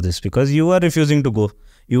way for this, because you are refusing to go.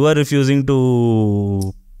 You are refusing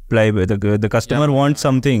to apply. The customer wants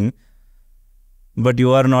something, but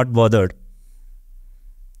you are not bothered.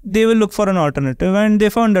 They will look for an alternative, and they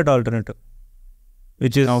found that alternative,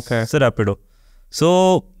 which is Rapido.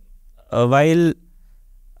 So while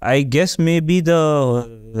I guess maybe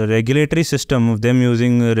the regulatory system of them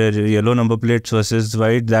using yellow number plates versus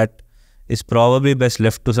white, that is probably best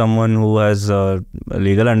left to someone who has a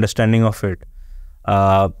legal understanding of it.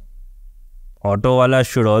 Auto wala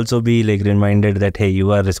should also be reminded that, hey,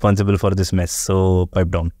 you are responsible for this mess, so pipe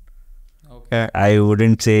down. Okay. I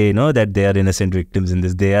wouldn't say that they are innocent victims in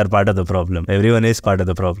this. They are part of the problem. Everyone is part of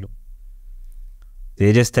the problem.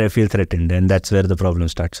 They just feel threatened, and that's where the problem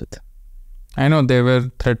starts with. I know they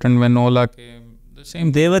were threatened when Ola came.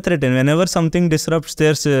 They were threatened whenever something disrupts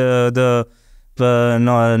their the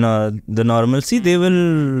normalcy. They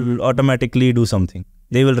will automatically do something.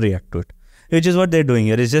 They will react to it, which is what they're doing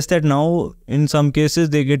here. It's just that now, in some cases,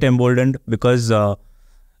 they get emboldened because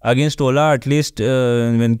against Ola, at least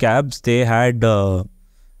when cabs, they had the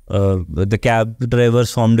cab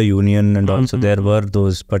drivers formed a union, and also there were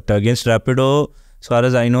those. But against Rapido, as far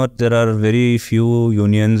as I know, there are very few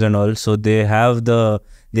unions, and also they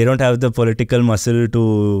don't have the political muscle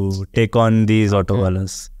to take on these auto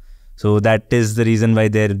wallahs. So that is the reason why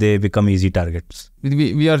they become easy targets.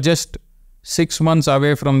 We are just 6 months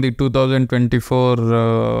away from the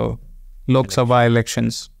 2024 Lok Sabha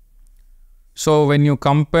elections. So when you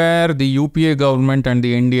compare the UPA government and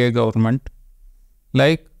the NDA government,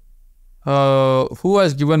 who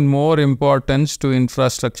has given more importance to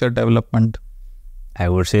infrastructure development? I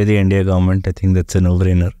would say the NDA government. I think that's a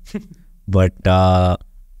no-brainer. But I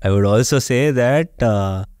would also say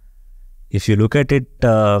that if you look at it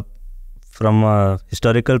from a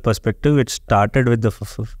historical perspective, it started with the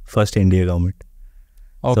first NDA government.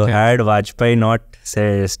 Okay. So had Vajpayee not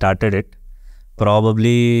started it,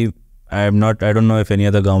 probably I don't know if any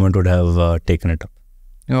other government would have taken it up.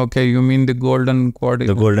 Okay, you mean the Golden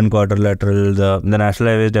Quadrilateral? The Golden Quadrilateral, the National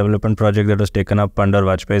Highways Development Project that was taken up under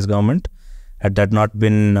Vajpayee's government. Had that not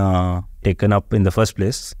been taken up in the first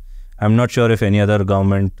place, I'm not sure if any other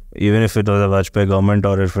government, even if it was a Vajpayee government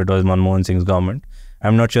or if it was Manmohan Singh's government,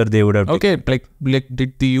 I'm not sure they would have. Okay,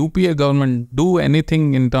 did the UPA government do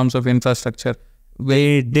anything in terms of infrastructure?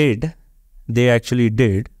 They did. They actually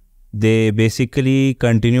did. They basically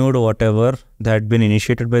continued whatever that had been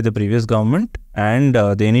initiated by the previous government, and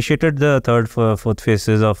they initiated the third, fourth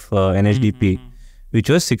phases of NHDP. Which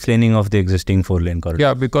was 6-laning of the existing 4-lane corridor.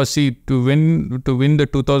 Yeah, because see, to win the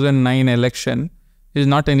 2009 election is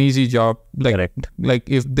not an easy job. Correct.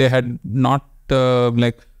 If they had not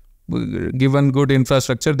given good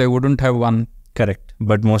infrastructure, they wouldn't have won. Correct.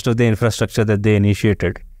 But most of the infrastructure that they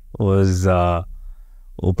initiated was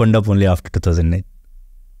opened up only after 2009.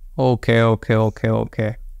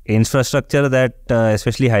 Okay. Infrastructure that,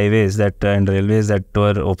 especially highways and railways that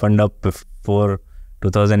were opened up before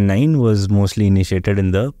 2009 was mostly initiated in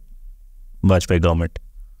the Vajpayee government.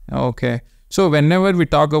 Okay. So whenever we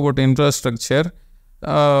talk about infrastructure,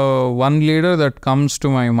 one leader that comes to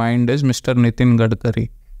my mind is Mr. Nitin Gadkari.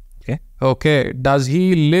 Okay. Does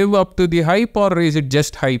he live up to the hype, or is it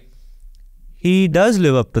just hype? He does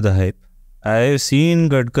live up to the hype. I've seen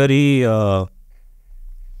Gadkari,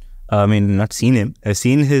 not seen him. I've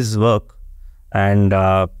seen his work, and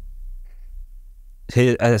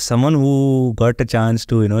as someone who got a chance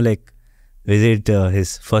to, visit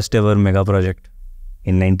his first ever mega project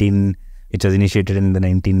which was initiated in the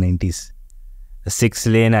 1990s. A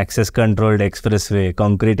 6-lane access controlled expressway,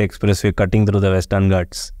 concrete expressway cutting through the Western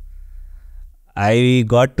Ghats. I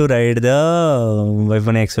got to ride the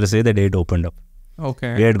Vaipane expressway the day it opened up.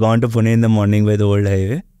 Okay. We had gone to Pune in the morning by the old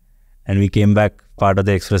highway, and we came back, part of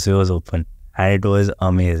the expressway was open, and it was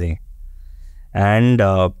amazing. And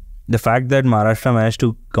the fact that Maharashtra managed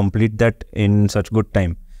to complete that in such good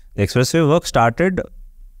time. The expressway work started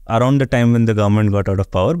around the time when the government got out of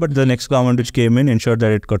power, but the next government which came in ensured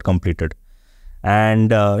that it got completed.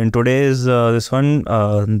 And in today's this one,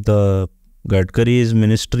 the Gadkari's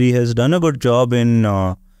ministry has done a good job in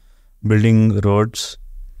building roads.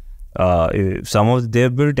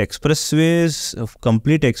 They've built expressways,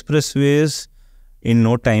 complete expressways in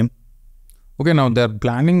no time. Okay, now they're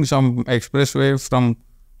planning some expressway from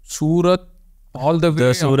Surat all the way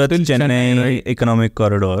The Surat-Chennai right? economic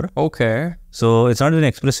corridor. Okay. So it's not an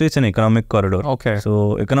expressway, it's an economic corridor. Okay.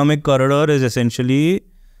 So economic corridor is essentially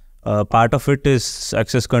part of it is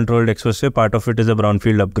access controlled expressway, part of it is a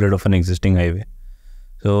brownfield upgrade of an existing highway.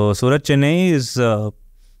 So Surat-Chennai is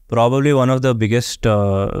probably one of the biggest,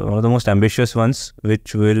 one of the most ambitious ones,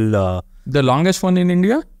 which will... the longest one in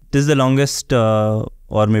India? It is the longest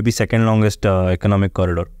or maybe second longest economic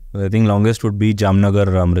corridor. I think longest would be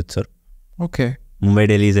Jamnagar-Amritsar. Okay.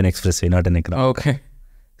 Mumbai-Delhi is an expressway, not an economic. Okay.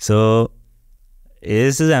 So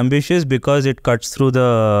this is ambitious because it cuts through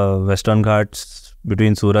the Western Ghats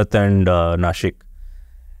between Surat and Nashik.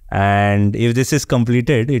 And if this is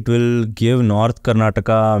completed, it will give North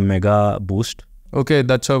Karnataka a mega boost. Okay,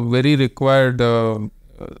 that's a very required...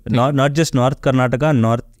 Not just North Karnataka,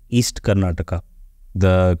 Northeast Karnataka,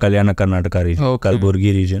 the Kalyana Karnataka region,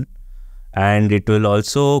 Kalburgi region. And it will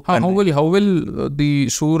also... How will the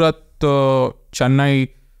Surat, Chennai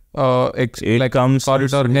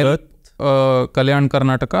corridor help Kalyan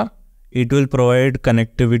Karnataka? It will provide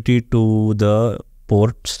connectivity to the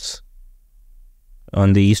ports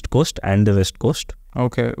on the east coast and the west coast.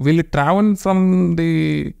 Okay. Will it travel from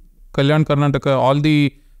the Kalyan Karnataka, all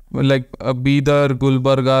the Bidar,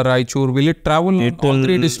 Gulbarga, Raichur, will it travel on all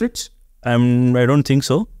three districts? I don't think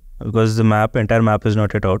so, because the entire map is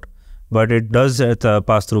not yet out. But it does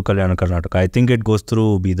pass through Kalyan Karnataka. I think it goes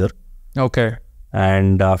through Bidar. Okay.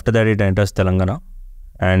 And after that it enters Telangana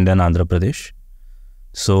and then Andhra Pradesh.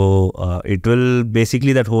 So it will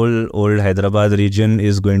basically, that whole old Hyderabad region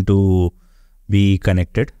is going to be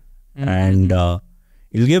connected. And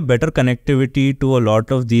it will give better connectivity to a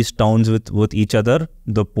lot of these towns with each other,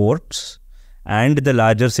 the ports and the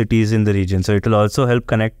larger cities in the region. So it will also help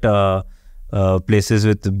connect places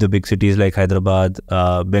with the big cities like Hyderabad,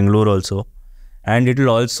 Bengaluru also. And it will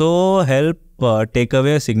also help take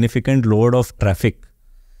away a significant load of traffic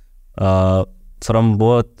from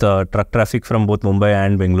both truck traffic from both Mumbai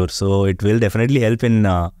and Bengaluru. So it will definitely help in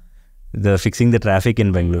fixing the traffic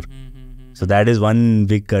in Bengaluru. So that is one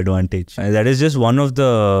big advantage. And that is just one of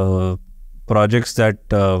the projects that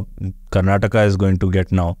Karnataka is going to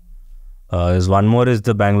get now. One more is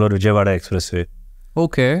the Bangalore-Vijayawada Expressway.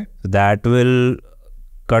 Okay. That will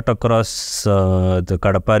cut across the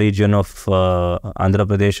Kadapa region of Andhra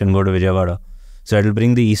Pradesh and go to Vijayawada. So it will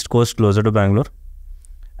bring the east coast closer to Bangalore.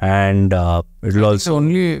 And it will also...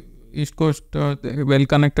 only east coast well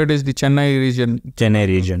connected is the Chennai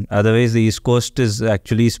region. Otherwise, the east coast is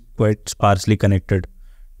actually quite sparsely connected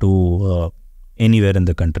to anywhere in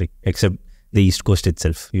the country except the east coast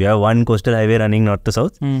itself. You have one coastal highway running north to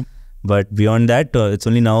south. But beyond that, it's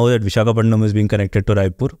only now that Visakhapatnam is being connected to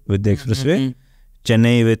Raipur with the expressway.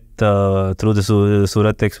 Chennai with through the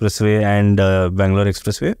Surat Expressway and Bangalore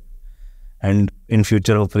Expressway. And in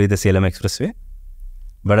future, hopefully, the Salem Expressway.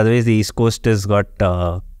 But otherwise, the East Coast has got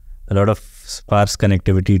a lot of sparse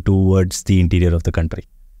connectivity towards the interior of the country.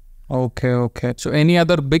 Okay. So any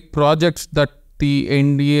other big projects that the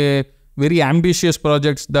NDA, very ambitious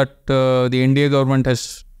projects that the NDA government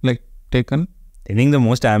has taken? I think the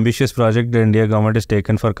most ambitious project the India government has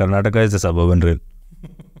taken for Karnataka is the suburban rail.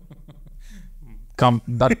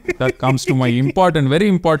 That comes to my very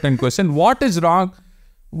important question. What is wrong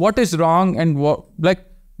and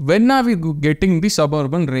when are we getting the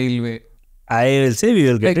suburban railway? I will say we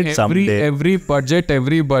will get it someday. Every budget,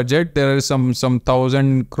 there is some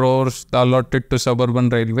 1,000 crores allotted to suburban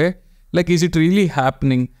railway. Is it really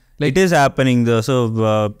happening? It is happening though.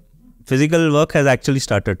 So physical work has actually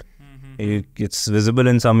started. It's visible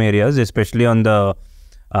in some areas, especially on the,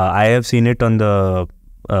 I have seen it on the,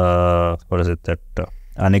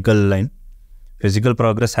 Anikal line. Physical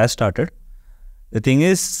progress has started. The thing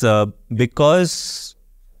is, because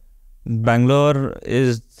Bangalore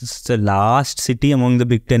is the last city among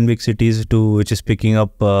the 10 big cities which is picking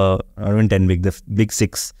up, not even 10 big, the big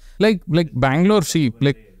 6. Bangalore,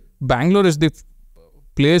 Bangalore is the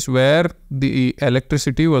place where the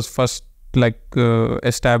electricity was first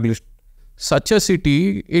established. Such a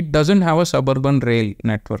city, it doesn't have a suburban rail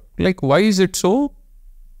network. Why is it so?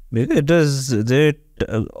 It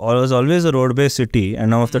was always a road-based city, and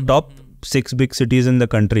now of the top 6 big cities in the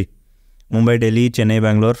country, Mumbai, Delhi, Chennai,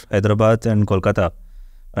 Bangalore, Hyderabad and Kolkata.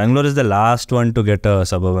 Bangalore is the last one to get a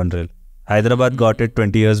suburban rail. Hyderabad got it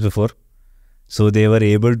 20 years before. So they were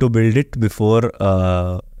able to build it before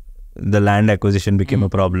the land acquisition became a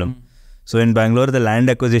problem. So in Bangalore, the land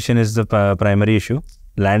acquisition is the primary issue.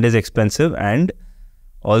 Land is expensive, and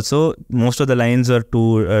also most of the lines are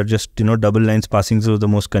just double lines passing through the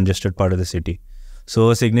most congested part of the city.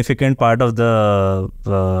 So a significant part of the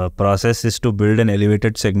process is to build an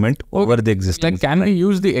elevated segment over the existing. Like, can I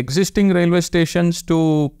use the existing railway stations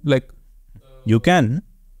to You can,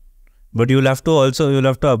 but you'll have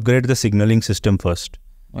to upgrade the signaling system first.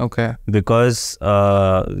 Okay. Because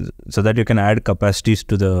so that you can add capacities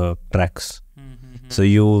to the tracks. So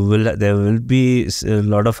there will be a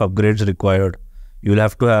lot of upgrades required. You'll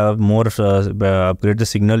have to have more upgrade the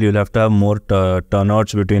signal. You'll have to have more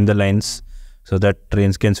turnouts between the lines so that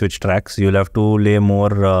trains can switch tracks. You'll have to lay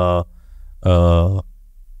more.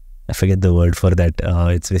 I forget the word for that.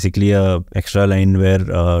 It's basically a extra line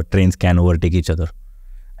where trains can overtake each other.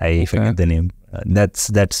 I forget the name.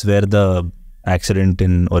 That's where the accident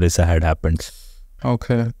in Orissa had happened.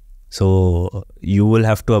 Okay. So you will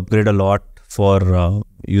have to upgrade a lot for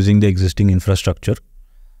using the existing infrastructure,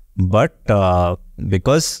 but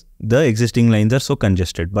because the existing lines are so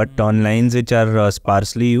congested, but on lines which are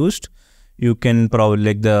sparsely used, you can probably,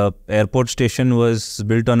 like the airport station was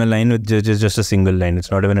built on a line with just a single line.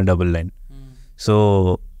 It's not even a double line.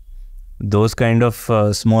 So those kind of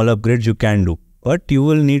small upgrades you can do, but you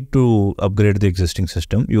will need to upgrade the existing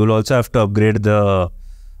system. You will also have to upgrade the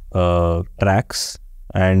tracks,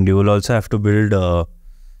 and you will also have to build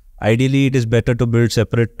ideally it is better to build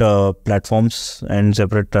separate platforms and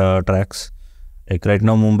separate tracks. Like right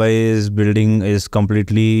now Mumbai is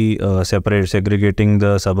completely segregating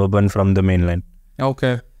the suburban from the main line.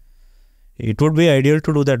 Okay. It would be ideal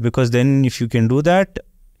to do that, because then if you can do that,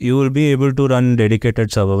 you will be able to run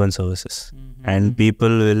dedicated suburban services, and people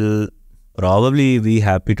will probably be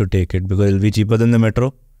happy to take it because it will be cheaper than the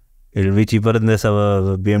metro. It will be cheaper than the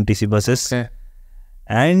BMTC buses. Okay.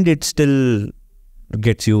 And it still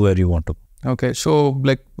gets you where you want to. Okay. So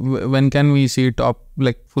like when can we see it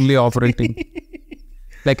fully operating?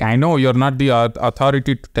 Like, I know you're not the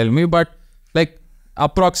authority to tell me, but like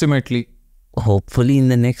approximately. Hopefully in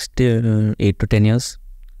the next 8 to 10 years.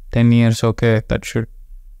 10 years. Okay. That should.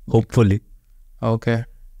 Hopefully. Okay.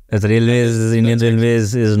 As Indian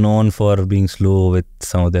Railways is known for being slow with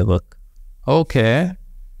some of their work. Okay.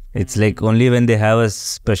 It's like only when they have a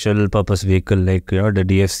special purpose vehicle like the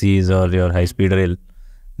DFCs or your high speed rail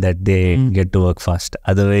that they get to work fast.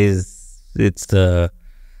 Otherwise, it's the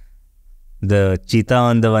cheetah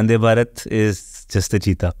on the Vande Bharat is just the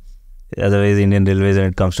cheetah. Otherwise, Indian Railways when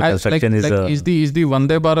it comes to construction is the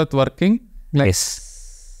Vande Bharat working?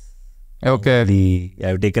 Yes. Okay.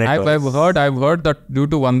 I've taken it. I've heard that due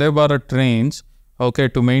to Vande Bharat trains,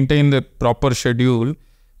 to maintain the proper schedule,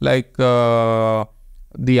 the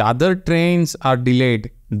other trains are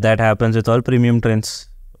delayed. That happens with all premium trains.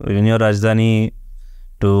 When you're Rajdhani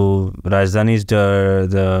to Rajdhani's,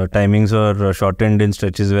 the timings were shortened in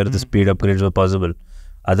stretches where the speed upgrades were possible.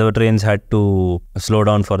 Other trains had to slow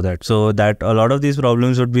down for that. So that a lot of these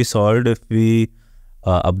problems would be solved if we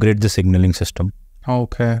upgrade the signaling system.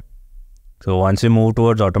 Okay. So once we move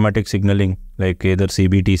towards automatic signaling, like either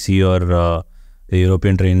CBTC or the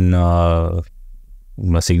European train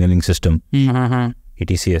signaling system,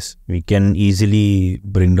 ETCS, we can easily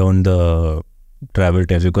bring down the travel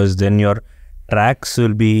times, because then your tracks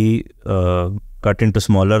will be cut into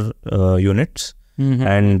smaller units,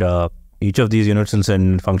 and each of these units will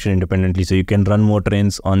function independently, so you can run more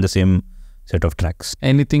trains on the same set of tracks.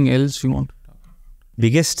 Anything else you want to talk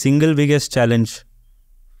about? Single biggest challenge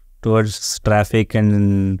towards traffic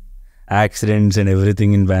and accidents and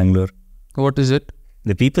everything in Bangalore. What is it?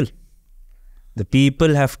 The people.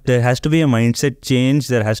 There has to be a mindset change.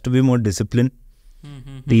 There has to be more discipline.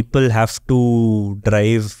 People have to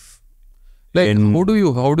drive. How do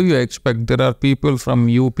you expect? There are people from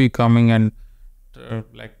UP coming and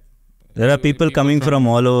there are people coming from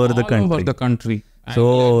all over the country.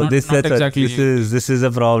 So this is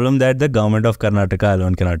a problem that the government of Karnataka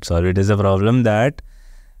alone cannot solve. It is a problem that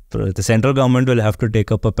the central government will have to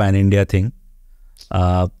take up a pan-India thing.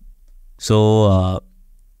 So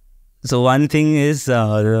one thing is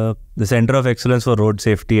the Center of Excellence for Road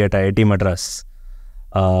Safety at IIT Madras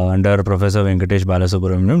under Professor Venkatesh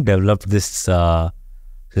Balasubramaniam developed this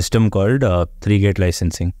system called 3-gate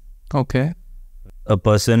licensing. Okay. A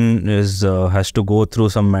person has to go through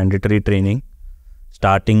some mandatory training,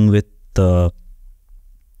 starting with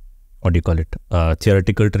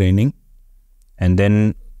theoretical training, and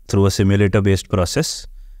then through a simulator-based process,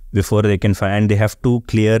 before they can find. They have to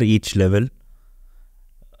clear each level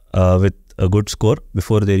with a good score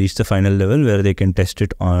before they reach the final level where they can test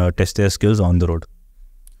their skills on the road.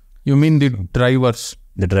 You mean the drivers?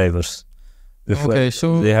 The drivers. Okay,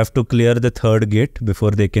 so they have to clear the third gate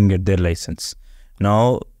before they can get their license.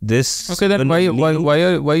 Now this. Okay, then why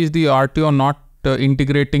is the RTO not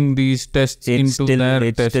integrating these tests into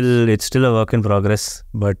their tests? It's still a work in progress.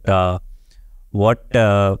 But what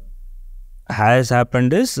has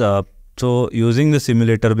happened is so using the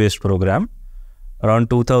simulator-based program,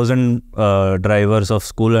 around 2,000 drivers of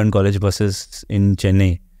school and college buses in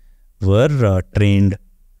Chennai were trained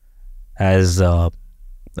as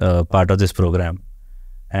part of this program.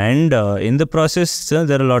 And in the process,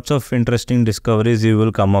 there are lots of interesting discoveries you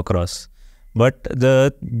will come across. But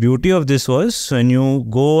the beauty of this was when you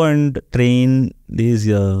go and train these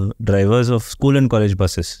drivers of school and college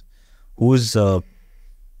buses, who's,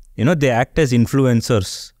 they act as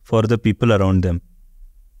influencers for the people around them,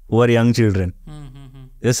 who are young children.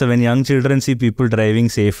 Yes, so when young children see people driving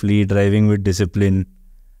safely, driving with discipline,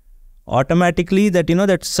 automatically that,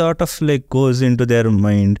 that sort of like goes into their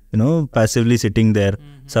mind, passively sitting there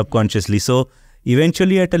subconsciously. So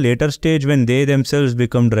eventually at a later stage when they themselves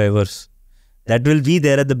become drivers, that will be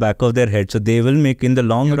there at the back of their head. So they will make in the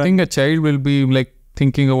long run. You think a child will be like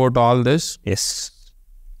thinking about all this? Yes.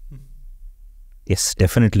 Yes,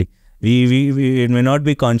 definitely. It may not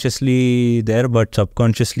be consciously there, but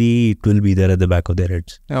subconsciously it will be there at the back of their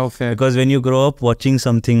heads. Okay. Because when you grow up watching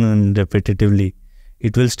something repetitively,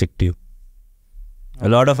 it will stick to you. A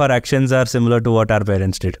lot of our actions are similar to what our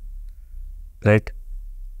parents did, right?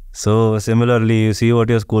 So similarly, you see what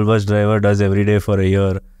your school bus driver does every day for a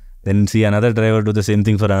year, then see another driver do the same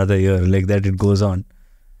thing for another year, like that it goes on.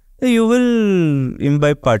 You will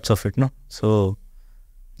imbibe parts of it, no? So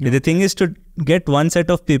the thing is to get one set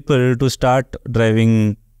of people to start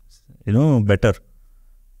driving, better.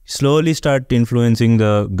 Slowly start influencing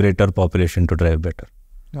the greater population to drive better.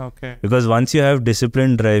 Okay. Because once you have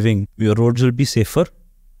disciplined driving, your roads will be safer.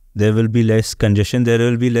 There will be less congestion. There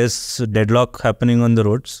will be less deadlock happening on the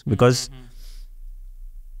roads. Because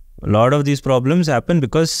a lot of these problems happen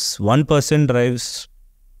because one person drives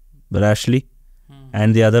rashly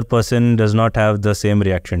and the other person does not have the same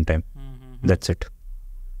reaction time. That's it.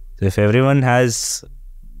 So if everyone has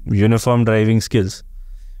uniform driving skills,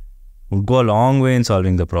 it would go a long way in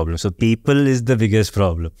solving the problem. So people is the biggest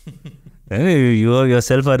problem. You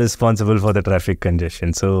yourself are responsible for the traffic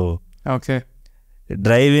congestion. So okay,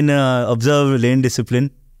 drive in observe lane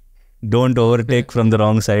discipline. Don't overtake from the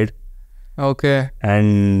wrong side. Okay.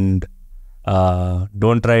 And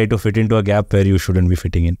don't try to fit into a gap where you shouldn't be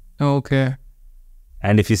fitting in. Okay.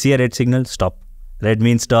 And if you see a red signal, stop. Red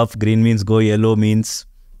means stop, green means go, yellow means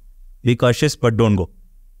be cautious but don't go.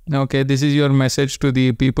 Okay, this is your message to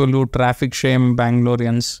the people who traffic shame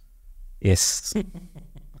Bangaloreans. Yes.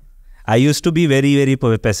 I used to be very, very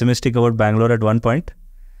pessimistic about Bangalore at one point.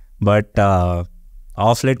 But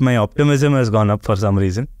off late, my optimism has gone up for some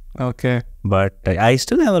reason. Okay. But I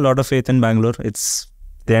still have a lot of faith in Bangalore. At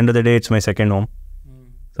the end of the day, it's my second home.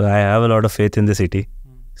 So I have a lot of faith in the city.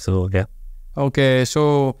 So, yeah. Okay.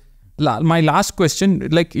 So, my last question,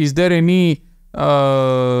 like, is there any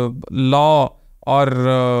law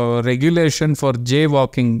or regulation for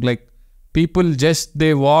jaywalking? Like, people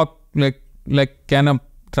they walk, like can a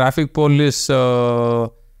traffic police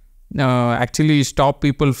actually stop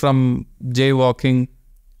people from jaywalking?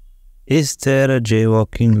 Is there a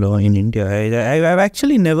jaywalking law in India? I've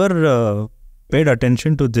actually never paid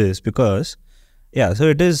attention to this because, so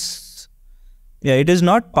it is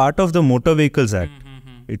not part of the Motor Vehicles Act.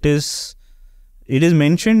 It is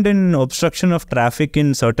mentioned in obstruction of traffic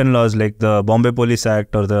in certain laws like the Bombay Police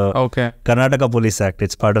Act or the Karnataka Police Act.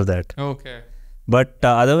 It's part of that. Okay. But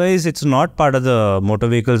otherwise, it's not part of the Motor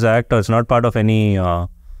Vehicles Act or it's not part of any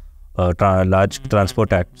large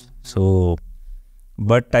transport act. So,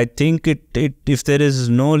 but I think if there is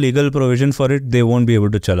no legal provision for it, they won't be able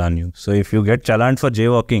to challan you. So if you get challaned for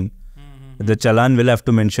jaywalking, the challan will have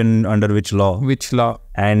to mention under which law. Which law?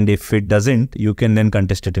 And if it doesn't, you can then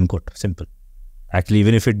contest it in court. Simple. Actually,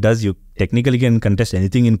 even if it does, you technically can contest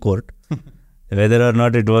anything in court. Whether or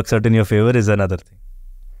not it works out in your favor is another thing.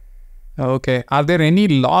 Okay. Are there any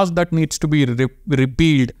laws that needs to be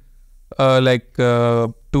repealed,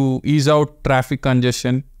 to ease out traffic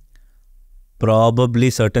congestion? Probably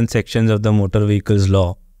certain sections of the motor vehicles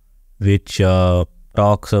law, which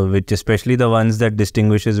which especially the ones that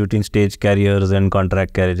distinguishes between stage carriers and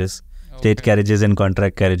contract carriages, state carriages and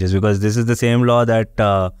contract carriages, because this is the same law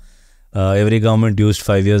that every government used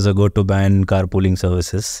 5 years ago to ban carpooling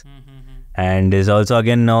services. And there's also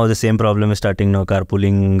again now the same problem is starting now.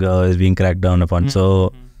 Carpooling is being cracked down upon.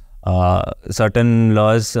 So certain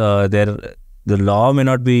laws the law may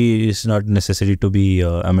not be, is not necessary to be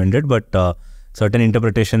amended, but certain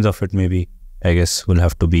interpretations of it maybe, I guess, will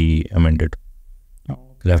have to be amended.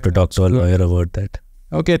 We'll have to talk to a lawyer about that.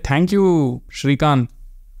 Okay, thank you, Srikanth.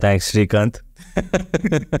 Thanks, Srikanth.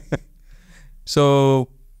 So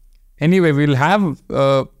anyway, we'll have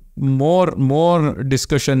more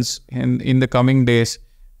discussions in the coming days.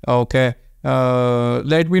 Okay.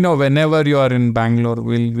 Let me know whenever you are in Bangalore.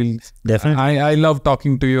 We'll Definitely. I love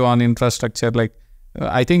talking to you on infrastructure. Like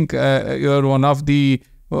I think you're one of the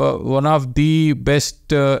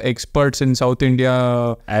best experts in South India.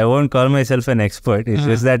 I won't call myself an expert. It's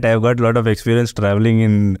just that I've got a lot of experience traveling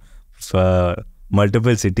in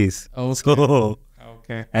multiple cities. Okay. So,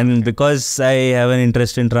 Okay. and because I have an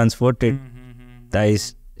interest in transport, I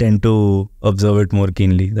tend to observe it more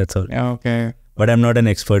keenly. That's all. Okay. But I'm not an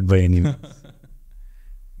expert by any means.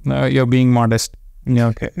 No, you're being modest. Yeah,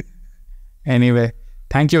 okay. Anyway,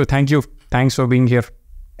 thank you. Thanks for being here.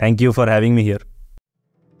 Thank you for having me here.